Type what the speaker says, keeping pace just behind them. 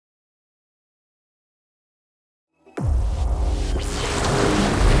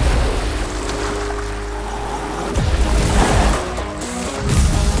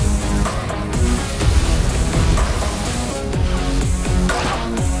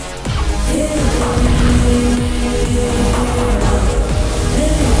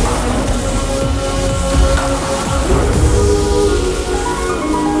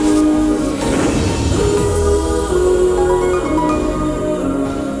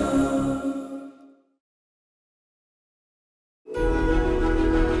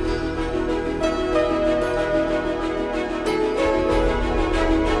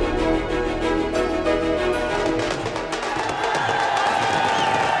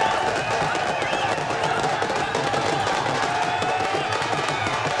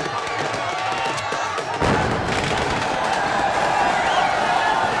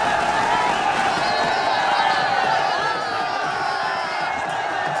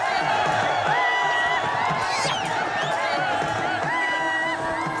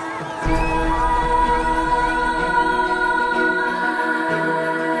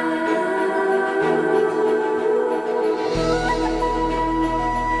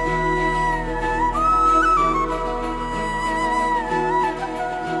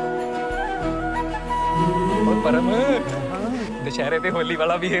परम दशहरे पे होली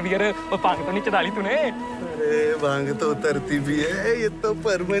वाला बिहेवियर वो भांग तो नहीं चढ़ा ली तूने? अरे भांग तो उतरती भी है, ये तो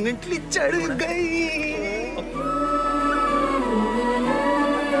परमानेंटली चढ़ गई।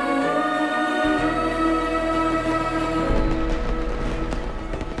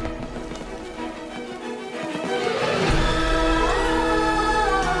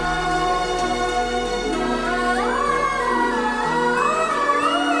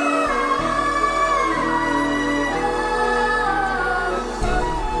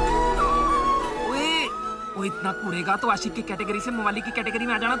 इतना कूड़ेगा तो आशिक की कैटेगरी से मवाली की कैटेगरी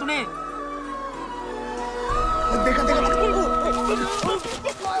में आ जाना तूने। देखा देखा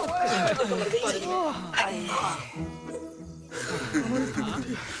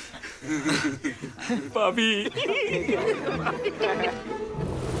भाभी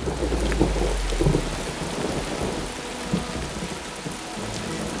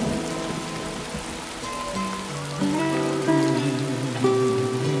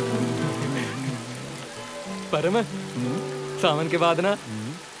परम सावन के बाद ना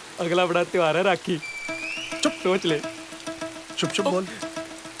अगला बड़ा त्योहार है राखी। चुप सोच ले। चुप चुप बोल।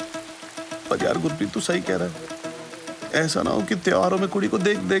 पर यार गुरप्रीत तू सही कह रहा है। ऐसा ना हो कि त्योहारों में कुड़ी को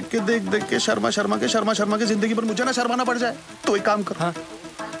देख देख के शर्मा शर्मा के जिंदगी पर मुझे ना शर्माना पड़ जाए। तो एक काम कर, हाँ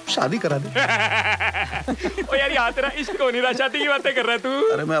शादी करा दे। ओ यार यहाँ तेरा इश्क हो नहीं रहा, शादी की बातें कर रहा है तू?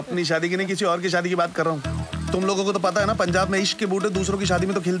 अरे मैं अपनी शादी की नहीं किसी और की शादी की बात कर रहा हूँ। तुम लोगों को तो पता है ना, पंजाब में इश्क के बूटे दूसरों की शादी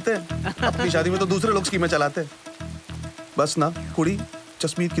में तो खिलते हैं, अपनी शादी में तो दूसरे लोग स्कीमें चलाते हैं। बस ना कुड़ी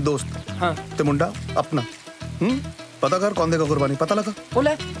जसमीत की दोस्त, हाँ ते मुंडा अपना। पता कर कौन देगा कुर्बानी, पता लगा?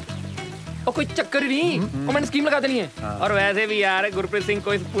 बोले और कोई चक्कर ही नहीं, और मैंने स्कीम लगा देनी है। हाँ। और वैसे भी यार गुरप्रीत सिंह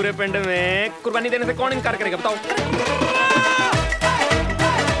को इस पूरे पिंड में कुर्बानी देने से कौन इनकार करेगा बताओ?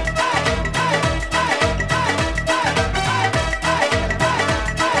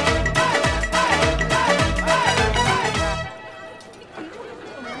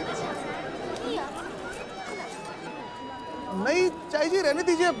 नहीं चाय जी रहने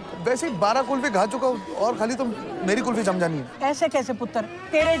दीजिए, वैसे ही 12 कुल्फी खा चुका हूँ और खाली तो मेरी कुल्फी जम जानी है। ऐसे कैसे पुत्र,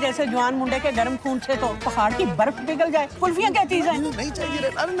 तेरे जैसे जवान मुंडे के गर्म खून से तो पहाड़ की बर्फ पिघल जाए। कुल्फियाँ क्या चीज है? नहीं चाय जी,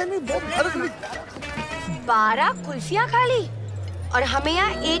 अरे नहीं बहुत 12 कुल्फियाँ खा ली और हमें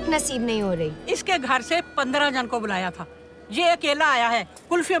यहाँ एक नसीब नहीं हो रही। इसके घर से 15 जन को बुलाया था, ये अकेला आया है।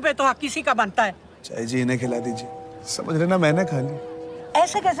 कुल्फियों पे तो हक किसी का बनता है। चाय जी इन्हें खिला दीजिए, समझ रहे ना, मैंने खा ली।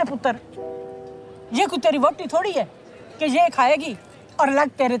 ऐसे कैसे पुत्र, ये कोई तेरी वोटी थोड़ी है कि ये खाएगी और लग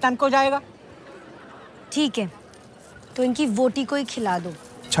तेरे तन को जाएगा। ठीक है तो इनकी वोटी को ही खिला दो।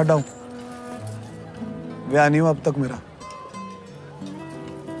 छटाओ, व्याह नहीं हुआ अब तक मेरा।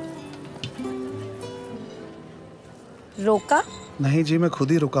 रोका? नहीं जी, मैं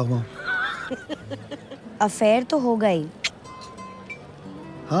खुद ही रुका हुआ हूँ। अफेयर तो हो गई।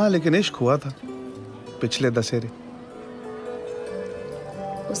 हाँ लेकिन इश्क हुआ था पिछले दशहरे।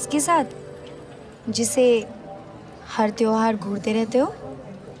 उसके साथ जिसे हर त्योहार घूरते रहते हो?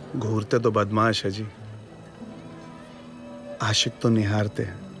 घूरते तो बदमाश है जी, आशिक तो निहारते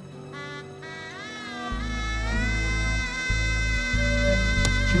हैं।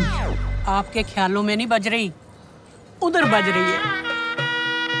 आपके ख्यालों में नहीं बज रही, उधर बज रही है।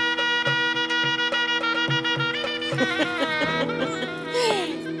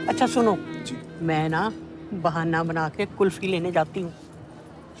 अच्छा सुनो जी, मैं ना बहाना बना के कुल्फी लेने जाती हूँ।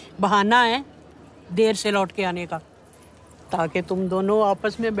 बहाना है देर से लौट के आने का, ताकि तुम दोनों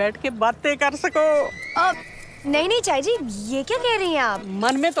आपस में बैठ के बातें कर सको। नहीं नहीं चाय जी, ये क्या कह रही हैं आप?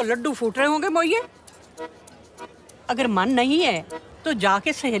 मन में तो लड्डू फूट रहे होंगे मोइये। अगर मन नहीं है तो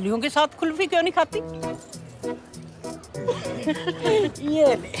जाके सहेलियों के साथ कुल्फी क्यों नहीं खाती?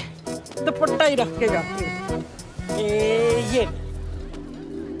 ये ले, दुपट्टा ही रख के जाती हूँ। ये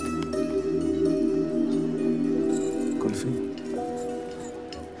कुल्फी।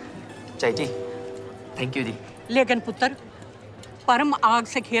 चाय जी थैंक यू जी। लेकिन पुत्र, परम आग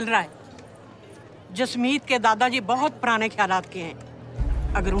से खेल रहा है। जसमीत के दादाजी बहुत पुराने ख्यालात के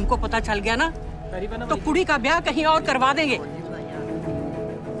हैं। अगर उनको पता चल गया ना तो कुड़ी का ब्याह कहीं और करवा देंगे।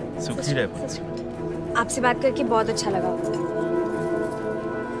 आपसे बात करके बहुत अच्छा लगा।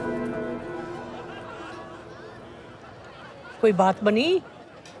 कोई बात बनी?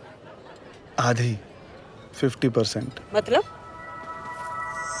 आधी 50%। मतलब?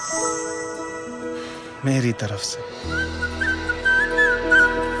 मेरी तरफ से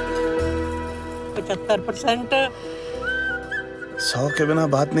 75%। 100 के बिना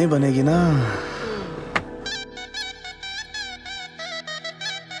बात नहीं बनेगी ना।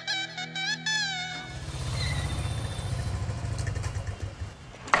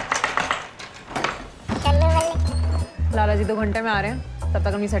 लाला जी 2 घंटे में आ रहे हैं, तब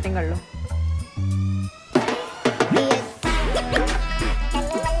तक अपनी सेटिंग कर लो।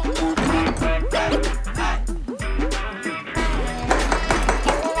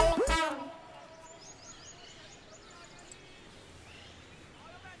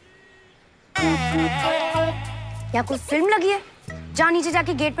 यहाँ कोई फिल्म लगी है? जा नीचे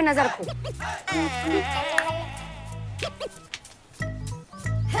जाके गेट पे नजर रखो।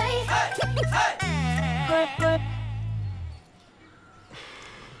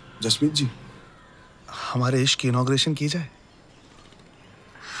 जसमीत जी, हमारे इश्क की इनॉग्रेशन की जाए?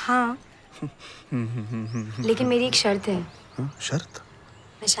 हाँ। लेकिन मेरी एक शर्त है। शर्त?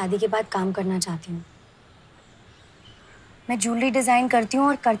 मैं शादी के बाद काम करना चाहती हूँ। मैं ज्वेलरी डिजाइन करती हूँ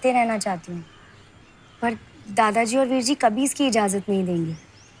और करते रहना चाहती हूँ, पर दादाजी और वीर जी कभी इसकी इजाजत नहीं देंगे।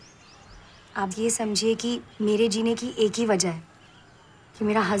 आप ये समझिए कि मेरे जीने की एक ही वजह है कि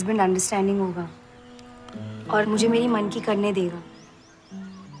मेरा हस्बैंड अंडरस्टैंडिंग होगा और मुझे मेरी मन की करने देगा।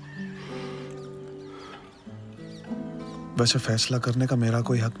 वैसे फैसला करने का मेरा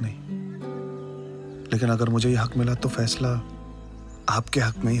कोई हक नहीं, लेकिन अगर मुझे ये हक मिला तो फैसला आपके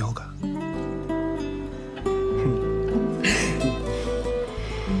हक में ही होगा।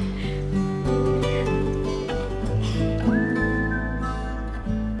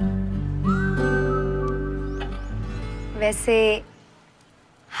 वैसे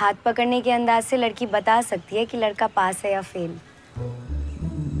हाथ पकड़ने के अंदाज से लड़की बता सकती है कि लड़का पास है या फेल।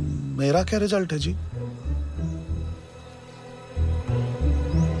 मेरा क्या रिजल्ट है जी?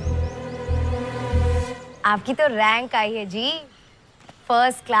 आपकी तो रैंक आई है जी,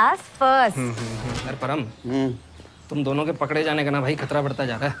 फर्स्ट क्लास फर्स्ट। अरे परम, तुम दोनों के पकड़े जाने का ना भाई खतरा बढ़ता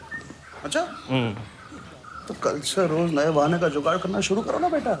जा रहा है। अच्छा, तो कल से रोज नए बहाने का जुगाड़ करना शुरू करो ना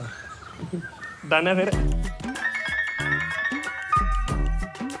बेटा। डन है फिर।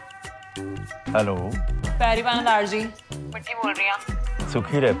 हेलो, पैरी बानादार जी, मिट्टी बोल रही हूँ।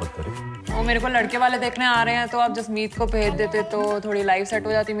 सुखी रहे पुत्र। वो मेरे को लड़के वाले देखने आ रहे हैं, तो आप जसमीत को भेज देते तो थोड़ी लाइफ सेट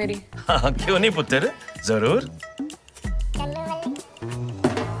हो जाती मेरी। हाँ, क्यों नहीं पुत्र, जरूर।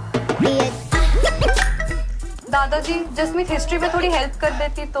 दादाजी, जसमीत हिस्ट्री में थोड़ी हेल्प कर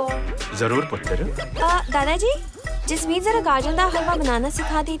देती तो। जरूर पुत्र। दादाजी, जसमीत जरा गाजर का हलवा बनाना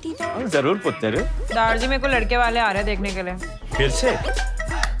सिखा देती तो। जरूर पुत्र। दार जी, मेरे को लड़के वाले आ रहे हैं देखने के लिए। फिर से?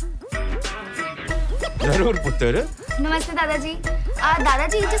 जरूर पुत्र। नमस्ते दादाजी।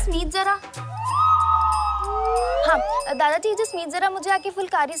 दादाजी, जसमीत जरा। हाँ, दादाजी, जसमीत जरा मुझे आके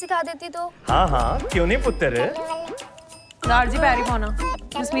फुलकारी सिखा देती तो। हाँ हाँ, क्यों नहीं पुत्र। दार जी, पैरी पौना,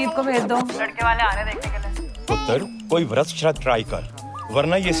 जसमीत को भेज दो, लड़के वाले आ रहे हैं देखने के लिए। पुत्र, कोई व्रत श्रद्ध ट्राई कर,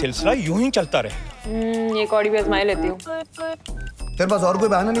 वरना ये सिलसिला यूं ही चलता रहे। ये कौड़ी भी आजमाई लेती हूँ। तेरे पास और कोई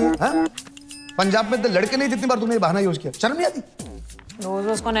बहाना नहीं है? हाँ? पंजाब में तो लड़के नहीं, जितनी बार तूने ये बहाना यूज किया, शर्म नहीं आती? रोज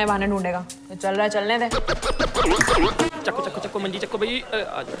उसको नए बहाने ढूंढेगा, तो चल रहा है, चलने दे। चक्को चक्को चक्को मंजी चक्को भाई।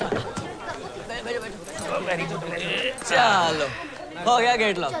 चलो, हो गया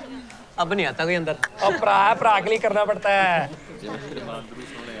गेट लॉक। अब नहीं आता कोई अंदर। और प्रा के लिए करना पड़ता है।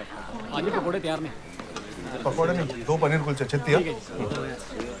 आज पकोड़े तैयार नहीं। पकोड़े नहीं, 2 पनीर कुलचे छत्ती।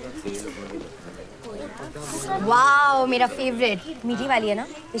 वाओ, मेरा फेवरेट। मीठी वाली है ना?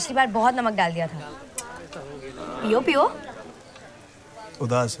 पिछली बार बहुत नमक डाल दिया था। पियो पियो।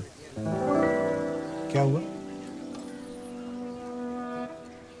 उदास है। क्या हुआ?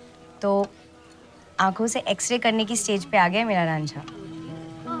 तो आंखों से एक्सरे करने की स्टेज पे आ गया मेरा रांझा।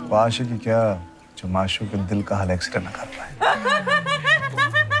 आशिकी क्या जो माशूक के दिल का हाल एक्सरे न कर पाए।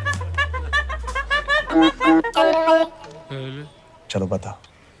 चलो बताओ।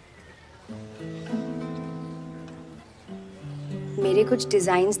 मेरे कुछ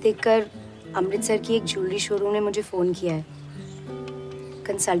डिजाइन्स देखकर अमृतसर की एक ज्वेलरी शोरूम ने मुझे फोन किया है,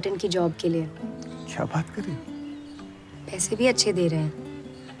 कंसल्टेंट की जॉब के लिए। क्या बात करी? पैसे भी अच्छे दे रहे हैं।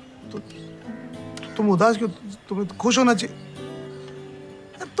 तुम उदास क्यों? तुम्हें तो खुश होना चाहिए।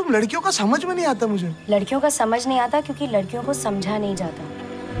 तुम लड़कियों का समझ में नहीं आता मुझे। लड़कियों का समझ नहीं आता क्योंकि लड़कियों को समझा नहीं जाता।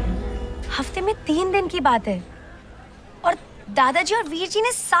 हफ्ते में 3 दिन की बात है और दादाजी और वीर जी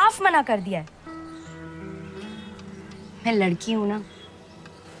ने साफ मना कर दिया है। मैं लड़की हूं ना,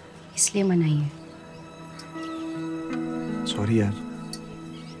 इसलिए मनाही है। सॉरी यार।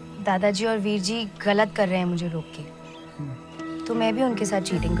 दादाजी और वीर जी गलत कर रहे हैं मुझे रोक के, तो मैं भी उनके साथ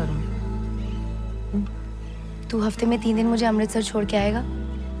चीटिंग करूंगी। तू हफ्ते में 3 दिन मुझे अमृतसर छोड़ के आएगा?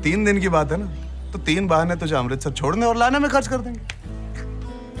 3 दिन की बात है ना, तो 3 बहाने तुझे अमृतसर छोड़ने और लाने में खर्च कर देंगे।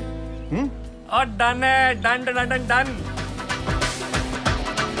 और डन है, डन डन डन डन।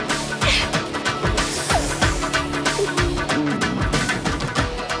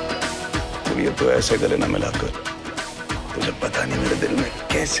 ये तो ऐसे गले ना मिलाकर, तुझे पता नहीं मेरे दिल में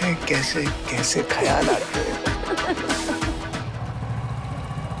कैसे कैसे कैसे ख्याल आते हैं।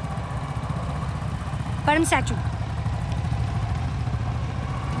 परम स्टैचू।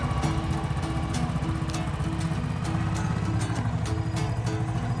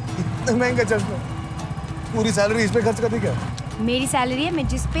 इतने महंगे चश्मे, पूरी सैलरी इस पे खर्च कर दी क्या? मेरी सैलरी है, मैं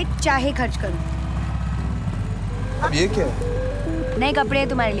जिस पे चाहे खर्च करूं। ये क्या है? नए कपड़े हैं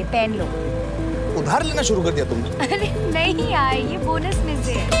तुम्हारे लिए, पहन लो। उधार लेना शुरू कर दिया तुमने? अरे नहीं यार, ये बोनस में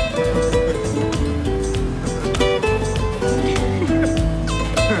से है।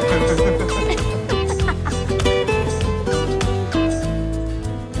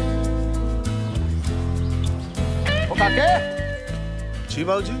 जी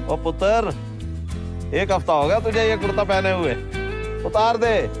बाबूजी। ओ पुत्र, एक हफ्ता हो गया तुझे ये कुर्ता पहने हुए, उतार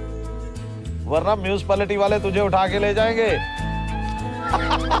दे वरना म्यूनिसिपैलिटी वाले तुझे उठा के ले जाएंगे।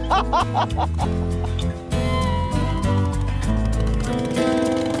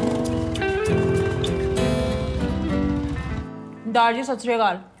 दादाजी सत श्री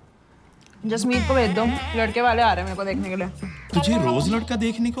अकाल। जसमीत को भेज दो, लड़के वाले आ रहे हैं मेरे को देखने के लिए। तुझे रोज लड़का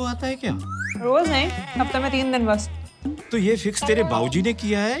देखने को आता है क्या? रोज नहीं, हफ्ते में 3 दिन बस। तो ये फिक्स तेरे बाबूजी ने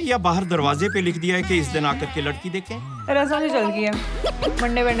किया है या बाहर दरवाजे पे लिख दिया है कि इस दिन आकर के लड़की देखें? रसम ही चल गई है,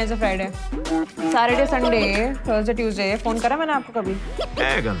 Monday Wednesday Friday, Saturday Sunday Thursday Tuesday. Phone करा मैंने आपको कभी?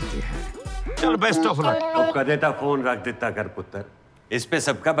 क्या गलती है? चल बेस्ट ऑफ लक। अब कर देता फोन, रख देता कर पुत्र, इस पे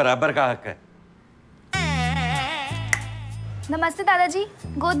सबका बराबर का हक है। नमस्ते दादाजी,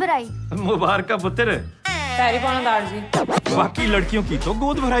 गोद भराई। मुबारक पुत्र। पैरी पाना दादाजी। बाकी लड़कियों की तो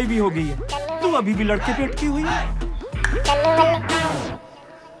गोद भराई भी हो गई है, तू अभी भी लड़के पे अटकी हुई है।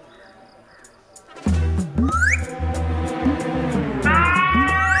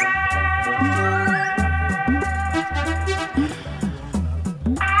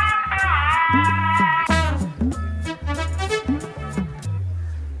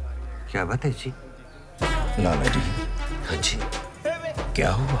 क्या बात है जी? लाला जी। हाँ जी।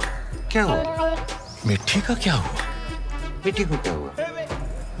 क्या हुआ? क्या हुआ? मिट्टी का क्या हुआ? मिट्टी को क्या हुआ?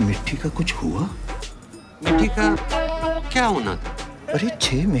 मिट्टी का कुछ हुआ? मिट्टी का क्या होना था? अरे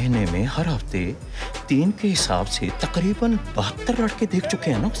 6 महीने में हर हफ्ते 3 के हिसाब से तकरीबन 72 लड़के देख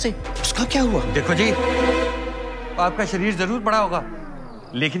चुके हैं ना उसे, उसका क्या हुआ? देखो जी, आपका शरीर जरूर बड़ा होगा,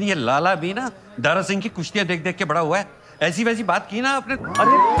 लेकिन ये लाला भी ना दारा सिंह की कुश्तियां देख देख के बड़ा हुआ है। ऐसी वैसी बात की ना आपने।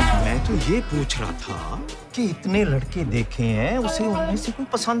 अरे मैं तो ये पूछ रहा था कि इतने लड़के देखे हैं, उसे उनमें से कोई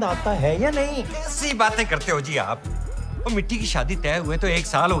पसंद आता है या नहीं? ऐसी बातें करते हो जी आप। और मिट्टी की शादी तय हुए तो 1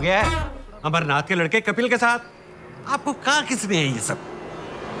 साल हो गया है, अमरनाथ के लड़के कपिल के साथ। आपको कहा किसने है ये सब?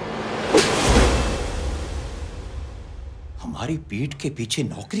 हमारी पीठ के पीछे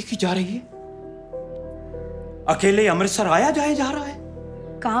नौकरी की जा रही है, अकेले अमृतसर आया जाया जा रहा है।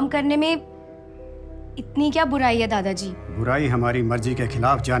 काम करने में इतनी क्या बुराई है दादाजी? बुराई हमारी मर्जी के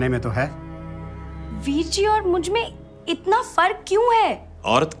खिलाफ जाने में तो है। वीर जी और मुझ में इतना फर्क क्यों है?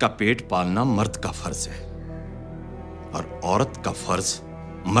 औरत का पेट पालना मर्द का फर्ज है, और औरत का फर्ज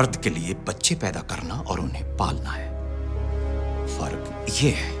मर्द के लिए बच्चे पैदा करना और उन्हें पालना है। फर्क ये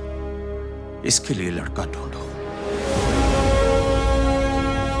है, इसके लिए लड़का ढूंढो।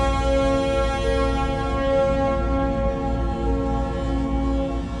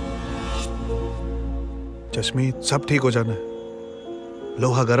 जसमीत, सब ठीक हो जाना है।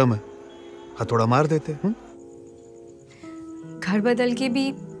 लोहा गर्म है, हथौड़ा मार देते। घर बदल के भी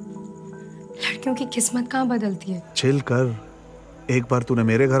लड़कियों की किस्मत कहाँ बदलती है? चिल कर, एक बार तूने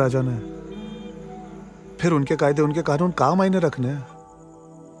मेरे घर आ जाना है, फिर उनके कायदे उनके कानून काम मायने रखने हैं।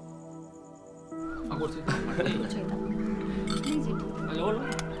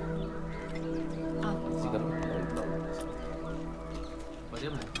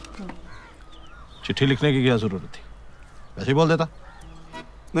 चिट्ठी लिखने की क्या जरूरत थी? वैसे ही बोल देता।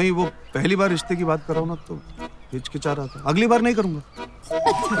 नहीं, वो पहली बार रिश्ते की बात कर रहा हूं ना, तो हिचकिचा रहा था। अगली बार नहीं करूंगा।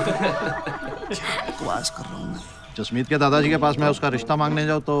 बकवास कर रहा हूं मैं। जसमीत के दादाजी के पास मैं उसका रिश्ता मांगने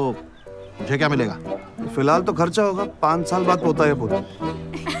जाऊं तो मुझे क्या मिलेगा? फिलहाल तो खर्चा होगा, 5 साल बाद पोता है पोता।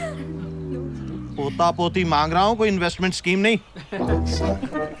 पोता पोती मांग रहा हूं, कोई इन्वेस्टमेंट स्कीम नहीं।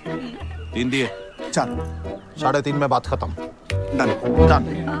 3 दिए। 4। 3.5 में बात खत्म। Done done.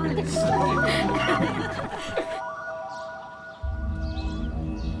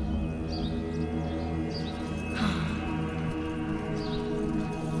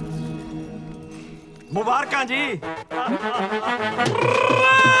 मुबारक जी।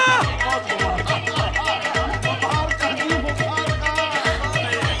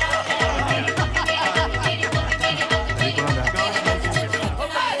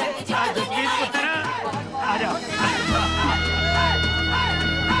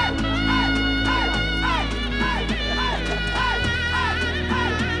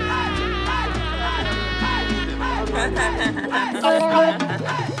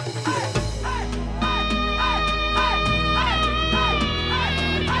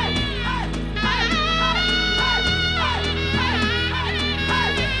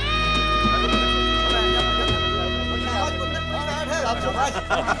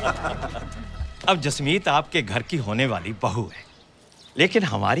 अब जसमीत आपके घर की होने वाली बहू है, लेकिन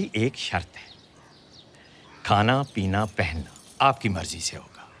हमारी एक शर्त है, खाना पीना पहनना आपकी मर्जी से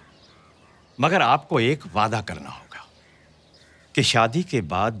होगा, मगर आपको एक वादा करना होगा कि शादी के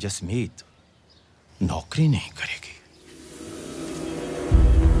बाद जसमीत नौकरी नहीं करेगी।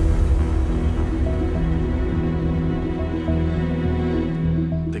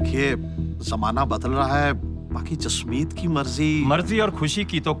 देखिए, जमाना बदल रहा है, बाकी जसमीत की मर्जी और खुशी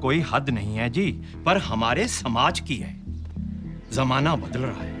की तो कोई हद नहीं है जी, पर हमारे समाज की है। जमाना बदल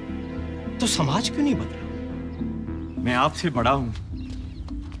रहा है तो समाज क्यों नहीं बदला? मैं आपसे बड़ा हूं,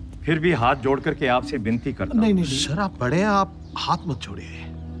 फिर भी हाथ जोड़ करके आपसे विनती करता हूं। नहीं, सर आप बड़े हैं, आप हाथ मत छोड़िए।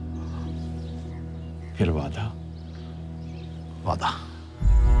 फिर वादा? वादा।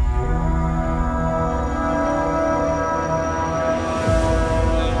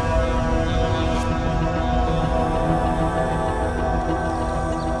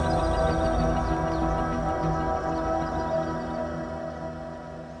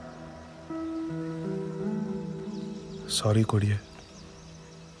 सॉरी कुड़िए,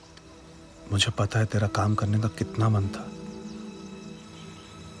 मुझे पता है तेरा काम करने का कितना मन था।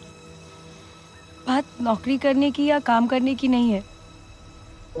 बात नौकरी करने की या काम करने की नहीं है,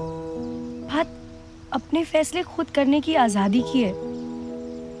 बात अपने फैसले खुद करने की आजादी की है,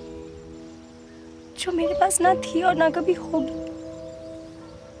 जो मेरे पास ना थी और ना कभी होगी।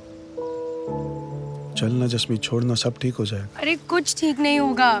 चल ना जसमीत, छोड़ना, सब ठीक हो जाएगा। अरे कुछ ठीक नहीं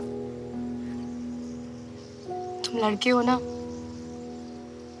होगा, तुम लड़के हो ना,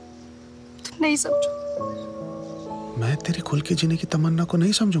 तुम नहीं समझो। मैं तेरी खुल के जीने की तमन्ना को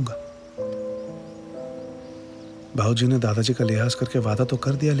नहीं समझूंगा। बाबूजी ने दादाजी का लिहाज करके वादा तो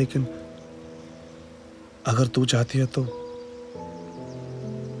कर दिया, लेकिन अगर तू चाहती है तो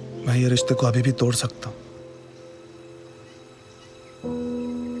मैं ये रिश्ते को अभी भी तोड़ सकता हूं।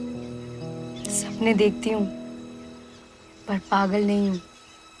 सपने देखती हूँ पर पागल नहीं हूँ।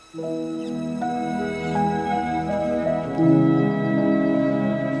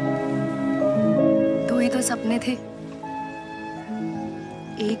 दो ही तो सपने थे,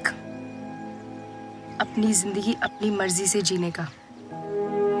 एक अपनी जिंदगी अपनी मर्जी से जीने का,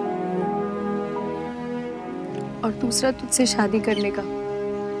 और दूसरा तुझसे शादी करने का।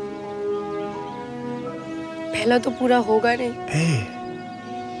 पहला तो पूरा होगा नहीं,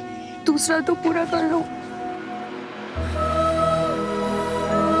 दूसरा तो पूरा कर लो।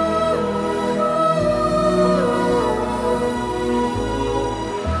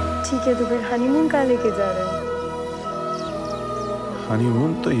 ठीक है, तो फिर हनीमून कहाँ लेके जा रहे हैं?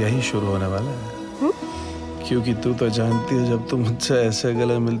 हनीमून तो यही शुरू होने वाला है। क्योंकि तू तो जानती है, जब तू मुझसे ऐसे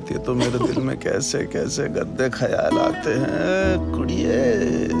गले मिलती है तो मेरे दिल में कैसे कैसे गंदे ख्याल आते हैं। कुड़िए,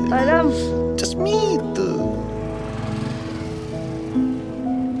 जसमीत,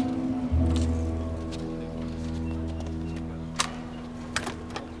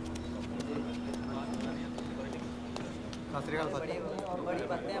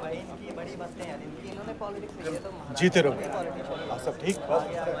 जीते रहो। सब ठीक?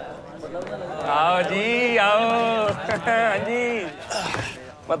 आओ जी, आओ। हाँ जी,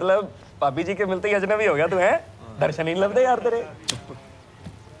 मतलब भाभी जी के मिलते ही अजनबी हो गया तू, है? दर्शन ही लग दे यार तेरे।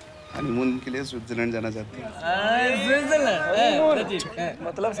 हनीमून के लिए स्विट्जरलैंड जाना चाहती हूँ। स्विट्जरलैंड?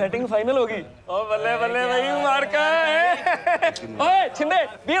 मतलब सेटिंग फाइनल होगी? ओ बल्ले बल्ले भाई, मार का है। ओए छिंदे,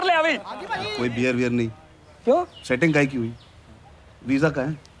 बियर ले अभी। कोई बियर वियर नहीं। क्यों? सेटिंग काहे की हुई? वीजा का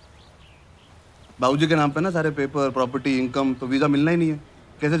है? बाबूजी के नाम पे ना सारे पेपर, प्रॉपर्टी, इनकम, तो वीजा मिलना ही नहीं है,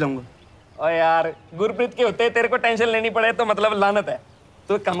 कैसे जाऊंगा? ओए यार, गुरप्रीत के होते तेरे को टेंशन लेनी पड़े तो मतलब लानत है।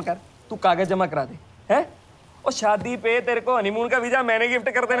 तू एक काम कर, तू कागज जमा करा दे, हैं? और शादी पे तेरे को हनीमून का वीजा मैंने गिफ्ट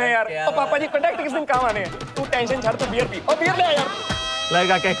कर देना है यार। और पापा जी कॉन्टैक्ट किस दिन काम आने हैं? तू टेंशन छाड़, तू बियर पी। और बियर ले आ यार।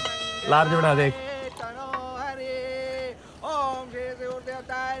 लगा के लार्ज बना दे।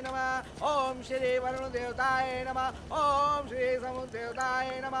 ओम श्री वरुण देवताय नमः। ओम श्री समुद्र देवताय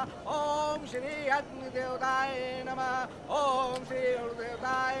नमः। ओम श्री अग्नि देवताय नमः। ओम श्री वरुण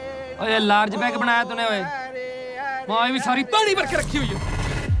देवताय नमः। ओए लार्ज बैग बनाया तूने? ओए माँ भी सारी पानी भर के रखी हुई है।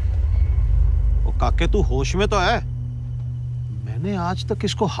 ओ काके, तू होश में तो है? मैंने आज तक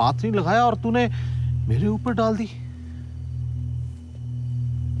इसको हाथ नहीं लगाया और तूने मेरे ऊपर डाल दी।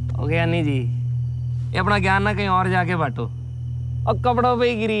 हो गया नहीं जी, ये अपना ज्ञान ना कहीं और जाके बांटो। और कपड़ों पे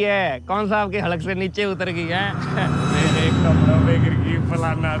ही गिरी है, कौन सा आपके हलक से नीचे उतर गई है? मेरे कपड़ों पे गिर गई,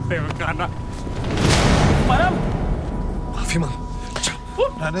 फलाना ठिकाना। परम, माफी मांग।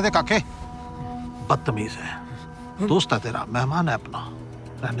 रहने दे काके, बदतमीज है। दोस्त है तेरा, मेहमान है अपना,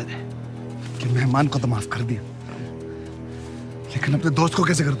 रहने दे। कि मेहमान को तो माफ कर दिया, लेकिन अपने दोस्त को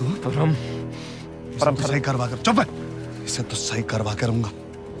कैसे कर दूं? परम तो सही करवा कर, चुप है, इसे तो सही करवा के रहूंगा।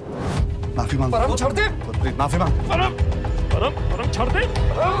 माफी मांग। परम छोड़ दे। गुरप्रीत माफी मांग। परम परम परम छोड़ दे।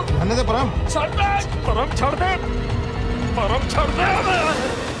 रहने दे परम। छोड़ दे। परम छोड़ दे। परम छोड़ दे।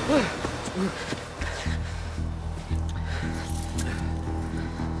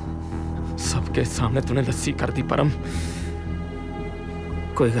 सबके सामने तूने लस्सी कर दी परम।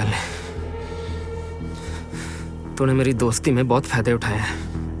 कोई गल नहीं, तूने मेरी दोस्ती में बहुत फायदे उठाए हैं।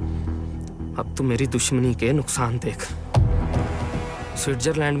 अब तू मेरी दुश्मनी के नुकसान देख।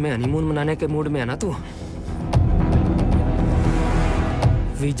 स्विट्जरलैंड में हनीमून मनाने के मूड में है ना तू?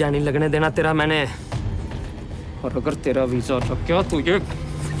 वीजा नहीं लगने देना तेरा मैंने, और अगर तेरा वीजा लग गया तो ये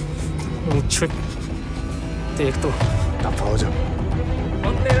मुझे देख तो हो जा।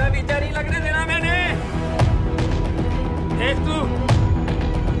 और तेरा वीजा नहीं लगने देना मैंने, देख तू।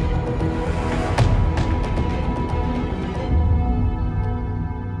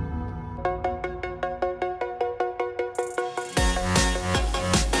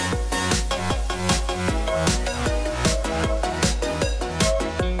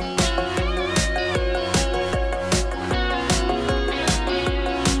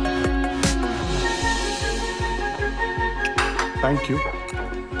 Thank you.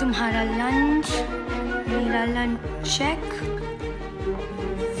 तुम्हारा लंच, मेरा लंच चेक,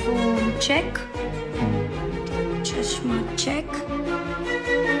 फोन चेक, चश्मा चेक।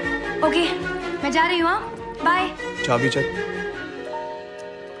 ओके, मैं जा रही हूँ। बाय। चाबी चेक।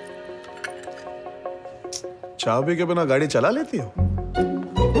 चाबी के बिना गाड़ी चला लेती हो?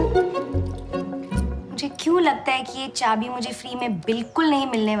 मुझे क्यों लगता है कि ये चाबी मुझे फ्री में बिल्कुल नहीं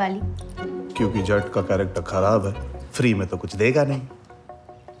मिलने वाली? क्योंकि जट का कैरेक्टर खराब है, फ्री में तो कुछ देगा नहीं।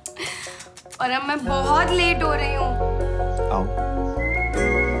 और अब मैं बहुत लेट हो रही हूँ। आओ।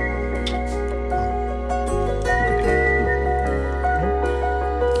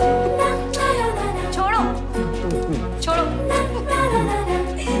 छोड़ो छोड़ो छोड़ो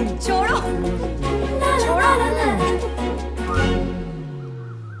छोड़ो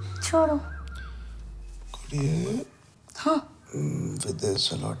छोड़ो। कुड़िए, हाँ, विदेश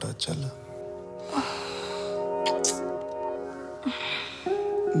से लौटा चला।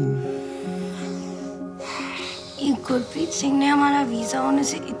 गुरप्रीत सिंह ने हमारा वीजा होने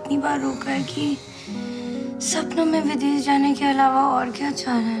से इतनी बार रोका है कि सपनों में विदेश जाने के अलावा और क्या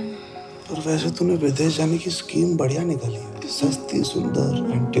चाह रहा है। पर वैसे तूने विदेश जाने की स्कीम बढ़िया निकाली है, सस्ती,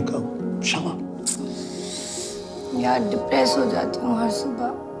 सुंदर एंड टिकाऊ। शाबाश। यार डिप्रेस हो जाती हूँ हर सुबह।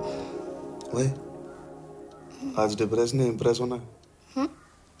 ओए, आज डिप्रेस नहीं इम्प्रेस होना है।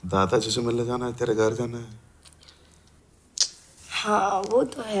 दादाजी से मिलने जाना है, तेरे घर जाना है। हाँ वो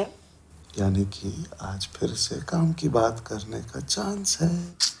तो है। यानी कि आज फिर से काम की बात करने का चांस है।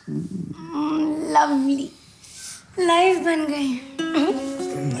 लवली, लाइफ बन गई।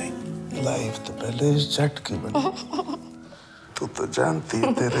 नहीं, लाइफ तो पहले इस जट की बनी। तू तो जानती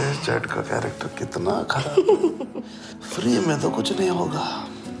है तेरे इस जट का कैरेक्टर कितना खराब है। फ्री में तो कुछ नहीं होगा।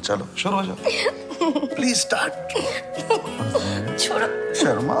 चलो शुरू हो जाओ। Please start. छोड़ो।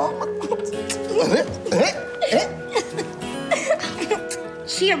 शर्माओ मत। अरे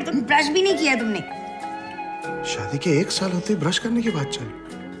अब तक ब्रश भी नहीं किया तुमने। शादी के 1 साल होते ब्रश करने की बात चल।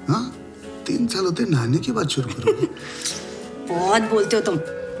 हाँ, 3 साल होते नहाने की बात शुरू करोगे। बहुत बोलते हो तुम।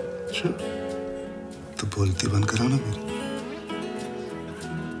 तो बोलती बंद करो ना मेरी।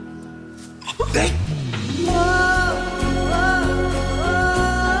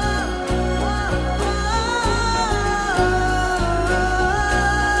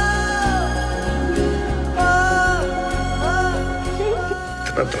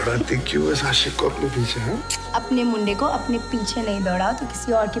 दौड़ाती क्यों इस आशिक को अपने पीछे? है अपने मुंडे को अपने पीछे नहीं दौड़ाओ तो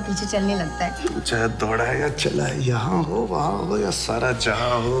किसी और के पीछे चलने लगता है। तू चाहे दौड़ा या चला, यहाँ हो वहाँ हो या सारा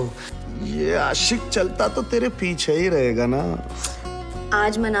जहाँ हो, ये आशिक चलता तो तेरे पीछे ही रहेगा ना।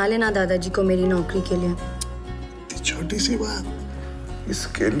 आज मना लेना दादाजी को मेरी नौकरी के लिए। छोटी सी बात,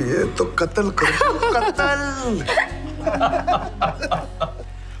 इसके लिए तो कत्ल करो। कत्ल।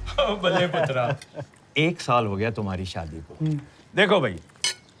 भले पुत्रा, 1 साल हो गया तुम्हारी शादी को। देखो भाई,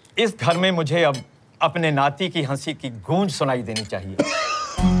 इस घर में मुझे अब अपने नाती की हंसी की गूंज सुनाई देनी चाहिए।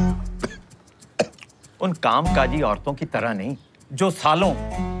 उन कामकाजी औरतों की तरह नहीं जो सालों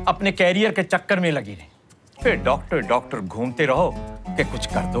अपने कैरियर के चक्कर में लगी रही। फिर डॉक्टर डॉक्टर घूमते रहो कि कुछ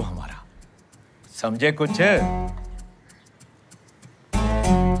कर दो हमारा। समझे कुछ?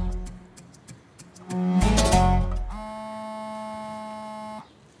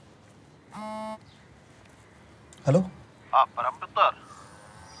 हेलो। हाँ परमपितर,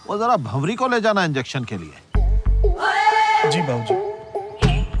 वो जरा भंवरी को ले जाना इंजेक्शन के लिए। जी बाबूजी।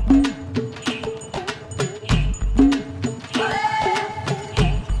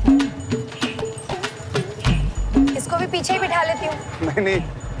 इसको भी पीछे ही बिठा लेती हूँ। नहीं नहीं,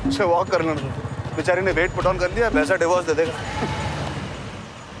 उसे वॉक करना दो, बेचारी ने वेट पुट ऑन कर लिया, वैसा डिवोर्स दे देगा।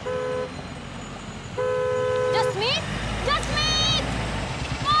 जसमीत, जसमीत,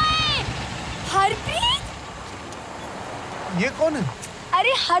 ओए, हरप्रीत। ये कौन है?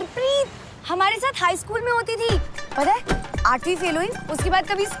 अरे हरप्रीत हमारे साथ हाई स्कूल में होती थी, पता है? 8वीं फेल हुई, उसके बाद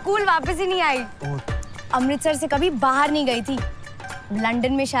कभी स्कूल वापस ही नहीं आई। अमृतसर से कभी बाहर नहीं गई थी,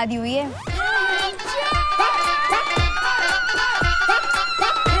 लंदन में शादी हुई है।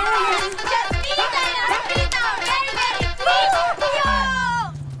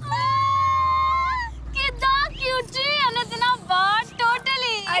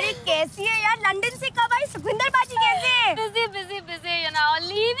 अरे कैसी है यार? लंदन से कब आई? सुखविंदर बाजी कैसे है? Busy busy busy you know,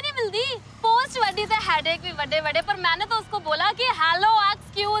 leave ही नहीं मिलती। पोस्ट वड्डी से हेडेक भी बड़े बड़े, पर मैंने तो उसको बोला कि हेलो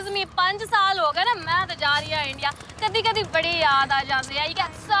एक्सक्यूज मी, 5 साल हो गए ना मैं तो जा रही हूं इंडिया। कभी कभी बड़ी याद आ जाती है। You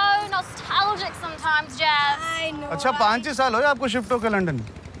get so nostalgic sometimes, Jazz. I know. अच्छा 5 ही साल हो आपको शिफ्ट होकर लंदन?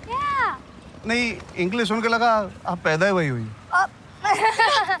 Yeah. नहीं, इंग्लिश सुन के लगा आप पैदा ही वही हुई।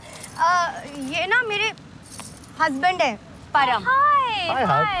 ये ना मेरे हस्बैंड है परम।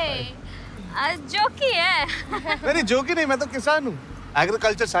 हाय जोकी है। नहीं जोकी नहीं, मैं तो किसान हूँ,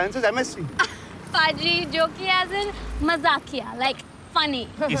 एग्रीकल्चर साइंसेज MSc। पाजी जोकी एज इन मजाकिया, लाइक फनी।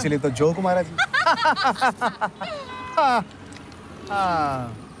 इसीलिए तो जोक मारा जी।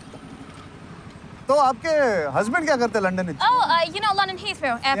 तो आपके हस्बैंड क्या करते हैं लंदन में? You know London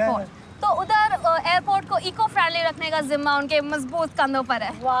Heathrow airport. तो उधर एयरपोर्ट को इको फ्रेंडली रखने का जिम्मा उनके मजबूत कंधों पर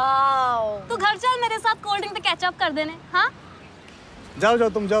है। वाओ। तू घर चल मेरे साथ, कोल्ड ड्रिंक पे कैचअप कर देने। हाँ जाओ जाओ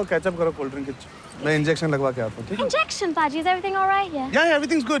तुम जाओ, कैचअप करो, कोल्ड ड्रिंक मैं इंजेक्शन लगवा के आता हूँ, ठीक है? इंजेक्शन पाजी, is everything alright? Yeah,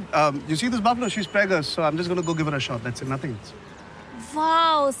 everything's good. You see this buffalo? She's pregnant, so I'm just going to go give her a shot. That's it, nothing else.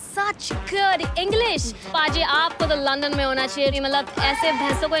 Wow such good English. पाजी आपको तो London में होना चाहिए, मतलब ऐसे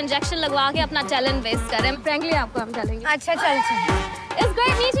भैंसों को इंजेक्शन लगवा के अपना टैलेंट वेस्ट करें। फ्रैंकली आपको हम चलेंगे। अच्छा चल चल। It's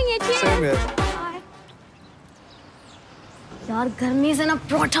great meeting you. Same here. यार गर्मी से ना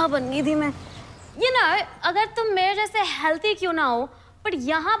परोठा बन गई थी मैं। You know, अगर तुम मेरे जैसे हेल्थी क्यों ना हो, पर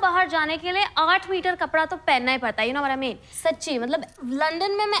यहाँ बाहर जाने के लिए 8 मीटर कपड़ा तो पहनना ही पड़ता है। You know what I mean? सच्ची मतलब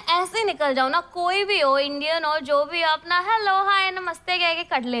लंदन में मैं ऐसे ही निकल जाऊँ ना, कोई भी हो, इंडियन हो, जो भी हो, अपना हेलो हाय नमस्ते कह के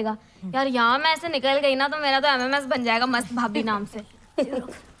कट लेगा। यार यहाँ मैं ऐसे निकल गई ना तो मेरा तो MMS बन जाएगा मस्त भाभी नाम से।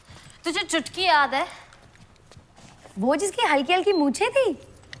 तुझे चुटकी याद है? वो जिसकी हल्की हल्की मूछें थी?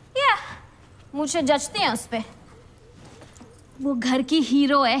 या मूछें जचती हैं उस पे। वो घर की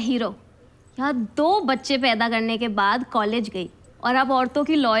हीरो है, हीरो। यार 2 बच्चे पैदा करने के बाद कॉलेज गई और अब औरतों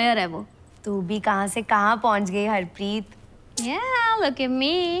की लॉयर है वो। तू भी कहाँ से कहाँ पहुँच गई Harpreet. Yeah, look at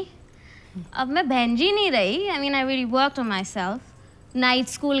me. अब मैं बहनजी नहीं रही। I mean, I really worked on myself. Night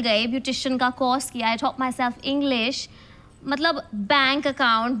school गई, ब्यूटिशियन का कोर्स किया, I taught myself English. मतलब बैंक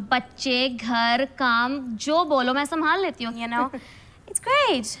अकाउंट, बच्चे, घर, काम, जो बोलो मैं संभाल लेती हूँ। You know, it's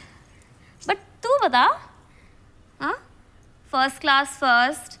great. But तू बता, हाँ? फर्स्ट क्लास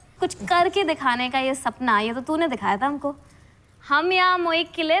फर्स्ट, कुछ करके दिखाने का ये सपना, ये तो तूने दिखाया था हमको। हम यहाँ मोई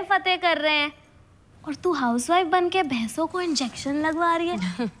किले फतेह कर रहे हैं और तू हाउसवाइफ बन के भैंसों को इंजेक्शन लगवा रही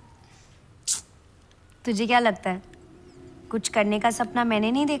है। तुझे क्या लगता है कुछ करने का सपना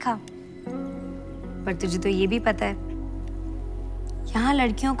मैंने नहीं देखा? पर तुझे तो ये भी पता है यहाँ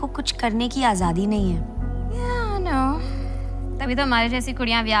लड़कियों को कुछ करने की आजादी नहीं है। Yeah, no. तभी तो हमारे जैसी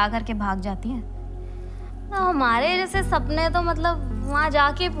कुड़ियां ब्याह करके भाग जाती हैं। ना हमारे जैसे सपने तो मतलब वहाँ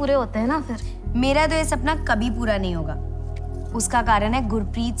जाके पूरे होते हैं ना फिर। मेरा तो ये सपना कभी पूरा नहीं होगा। उसका कारण है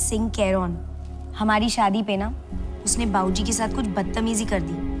गुरप्रीत सिंह कैरोन। हमारी शादी पे ना उसने बाबूजी के साथ कुछ बदतमीजी कर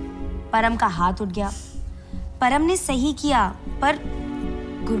दी। परम का हाथ उठ गया। परम ने सही किया, पर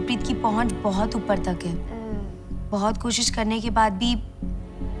गुरप्रीत की पहुंच बहुत ऊपर तक है। बहुत कोशिश करने के बाद भी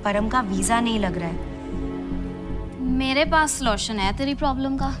परम का वीजा नहीं लग रहा है। मेरे पास सॉल्यूशन है तेरी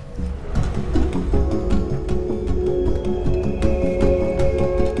प्रॉब्लम का।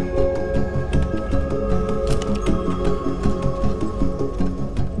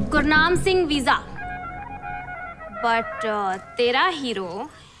 गुरनाम सिंह वीजा। बट तेरा हीरो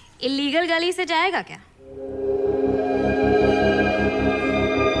इलीगल गली से जाएगा क्या?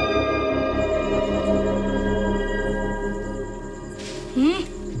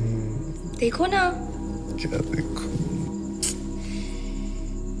 देखो ना। क्या देखो?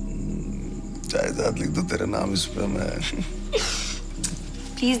 जायदाद लिख दो तेरा नाम इस पे। मैं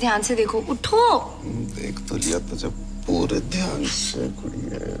प्लीज ध्यान से देखो। उठो। देख तो लिया तो जब पूरे ध्यान से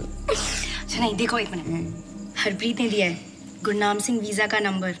कुड़िए। अच्छा नहीं, देखो एक मिनट। हरप्रीत ने दिया है गुरनाम सिंह वीजा का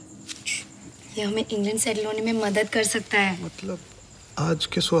नंबर। ये हमें इंग्लैंड सेटल होने में मदद कर सकता है। मतलब आज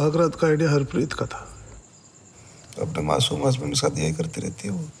के सुहागरात का आइडिया हरप्रीत का था। अपने मासूम हस्बैंड के साथ यही करती रहती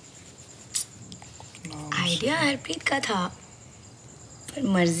है वो। आइडिया हरप्रीत का था पर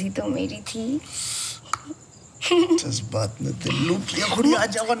मर्जी तो मेरी थी। जज्बात में दिल लूट लिया। खुड़ी आ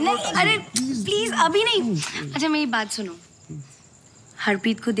जाओ। नहीं, अरे प्लीज अभी नहीं। अच्छा मेरी बात सुनो,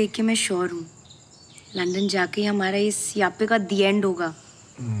 हरप्रीत को देख के मैं श्योर हूँ लंदन जाके हमारा इस यापे का दी एंड होगा।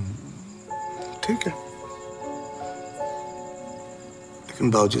 ठीक है,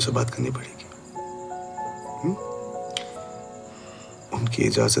 लेकिन बाबूजी से बात करनी पड़ेगी। उनकी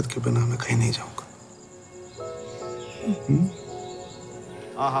इजाजत के बिना मैं कहीं नहीं जाऊंगा।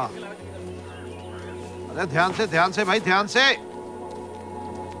 हाँ, अरे ध्यान से भाई, ध्यान से।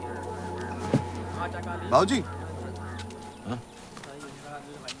 बाबूजी,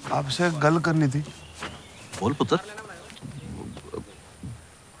 आपसे गल करनी थी। बोल पुत्र।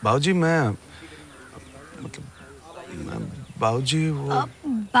 बाबूजी मैं बाबूजी वो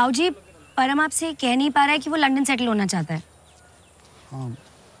बाबूजी परम आपसे कह नहीं पा रहा है कि वो लंदन सेटल होना चाहता है। हाँ।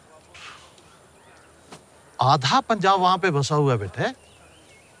 आधा पंजाब वहां पे बसा हुआ है बेटे,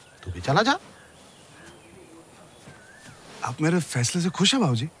 तू भी चला जा। आप मेरे फैसले से खुश हैं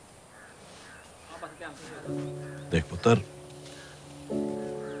बाबूजी? देख पुत्र,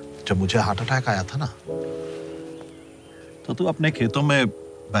 जब मुझे हार्ट अटैक आया था ना, तो तू अपने खेतों में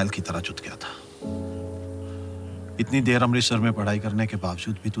बैल की तरह जुट गया था। इतनी देर अमृतसर में पढ़ाई करने के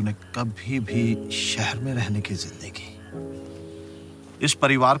बावजूद भी तूने कभी भी शहर में रहने की जिद नहीं की। इस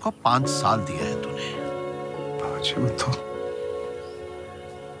परिवार को 5 साल दिए हैं तूने। बाबूजी मैं तो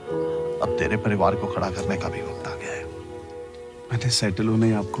अब तेरे परिवार को खड़ा करने का भी वक्त आ गया है। मैंने सेटल होने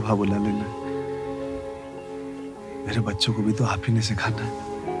ही आपको हाँ बुला लेना है। मेरे बच्चों को भी तो आप ही ने सिखाना है।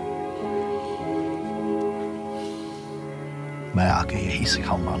 मैं आके यही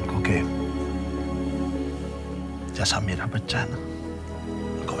सिखाऊंगा उनको कि जैसा मेरा बच्चा है ना,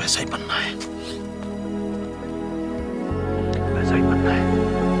 उनको वैसा ही बनना है, वैसा ही बनना है।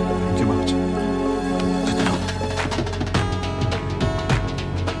 थैंक यू बाबूजी।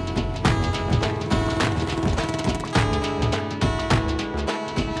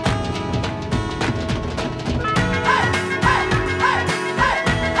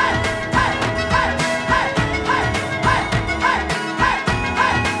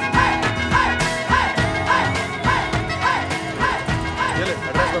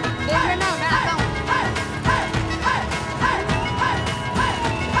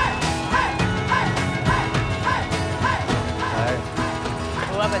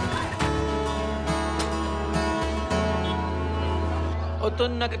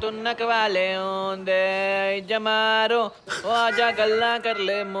 तुन्नक वाले ओंदे जमारो ओ आजा गल्ला कर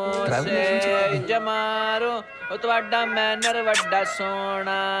ले मोसे जमारो ओ तुहाडा मैनर वड्डा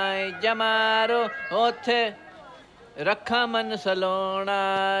सोना जमारो ओथे रखा मन सलोना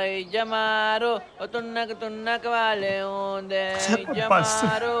जमारो ओ तुन्नक वाले ओंदे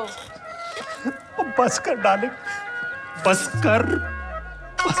जमारो। बस कर डार्लिंग, बस कर।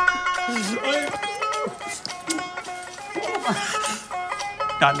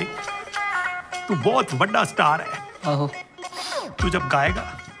 डार्लिंग, तू बहुत बड़ा स्टार है। आहो। तू जब गाएगा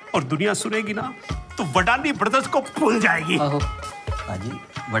और दुनिया सुनेगी ना, तो वडाली ब्रदर्स को भूल जाएगी। आहो। बाजी,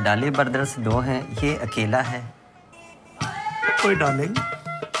 वडाली ब्रदर्स 2 हैं, ये अकेला है। कोई डार्लिंग,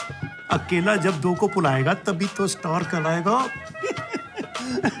 अकेला जब 2 को बुलाएगा तभी तो स्टार कहलाएगा।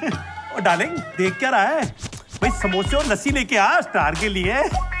 और डार्लिंग, देख क्या रहा है भाई? समोसे और लस्सी लेके आ स्टार के लिए।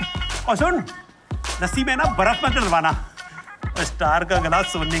 और सुन, लस्सी में ना बर्फ मत डलवाना, स्टार का गला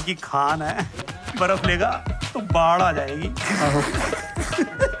सोने की खान है। बर्फ लेगा तो बाढ़ आ जाएगी।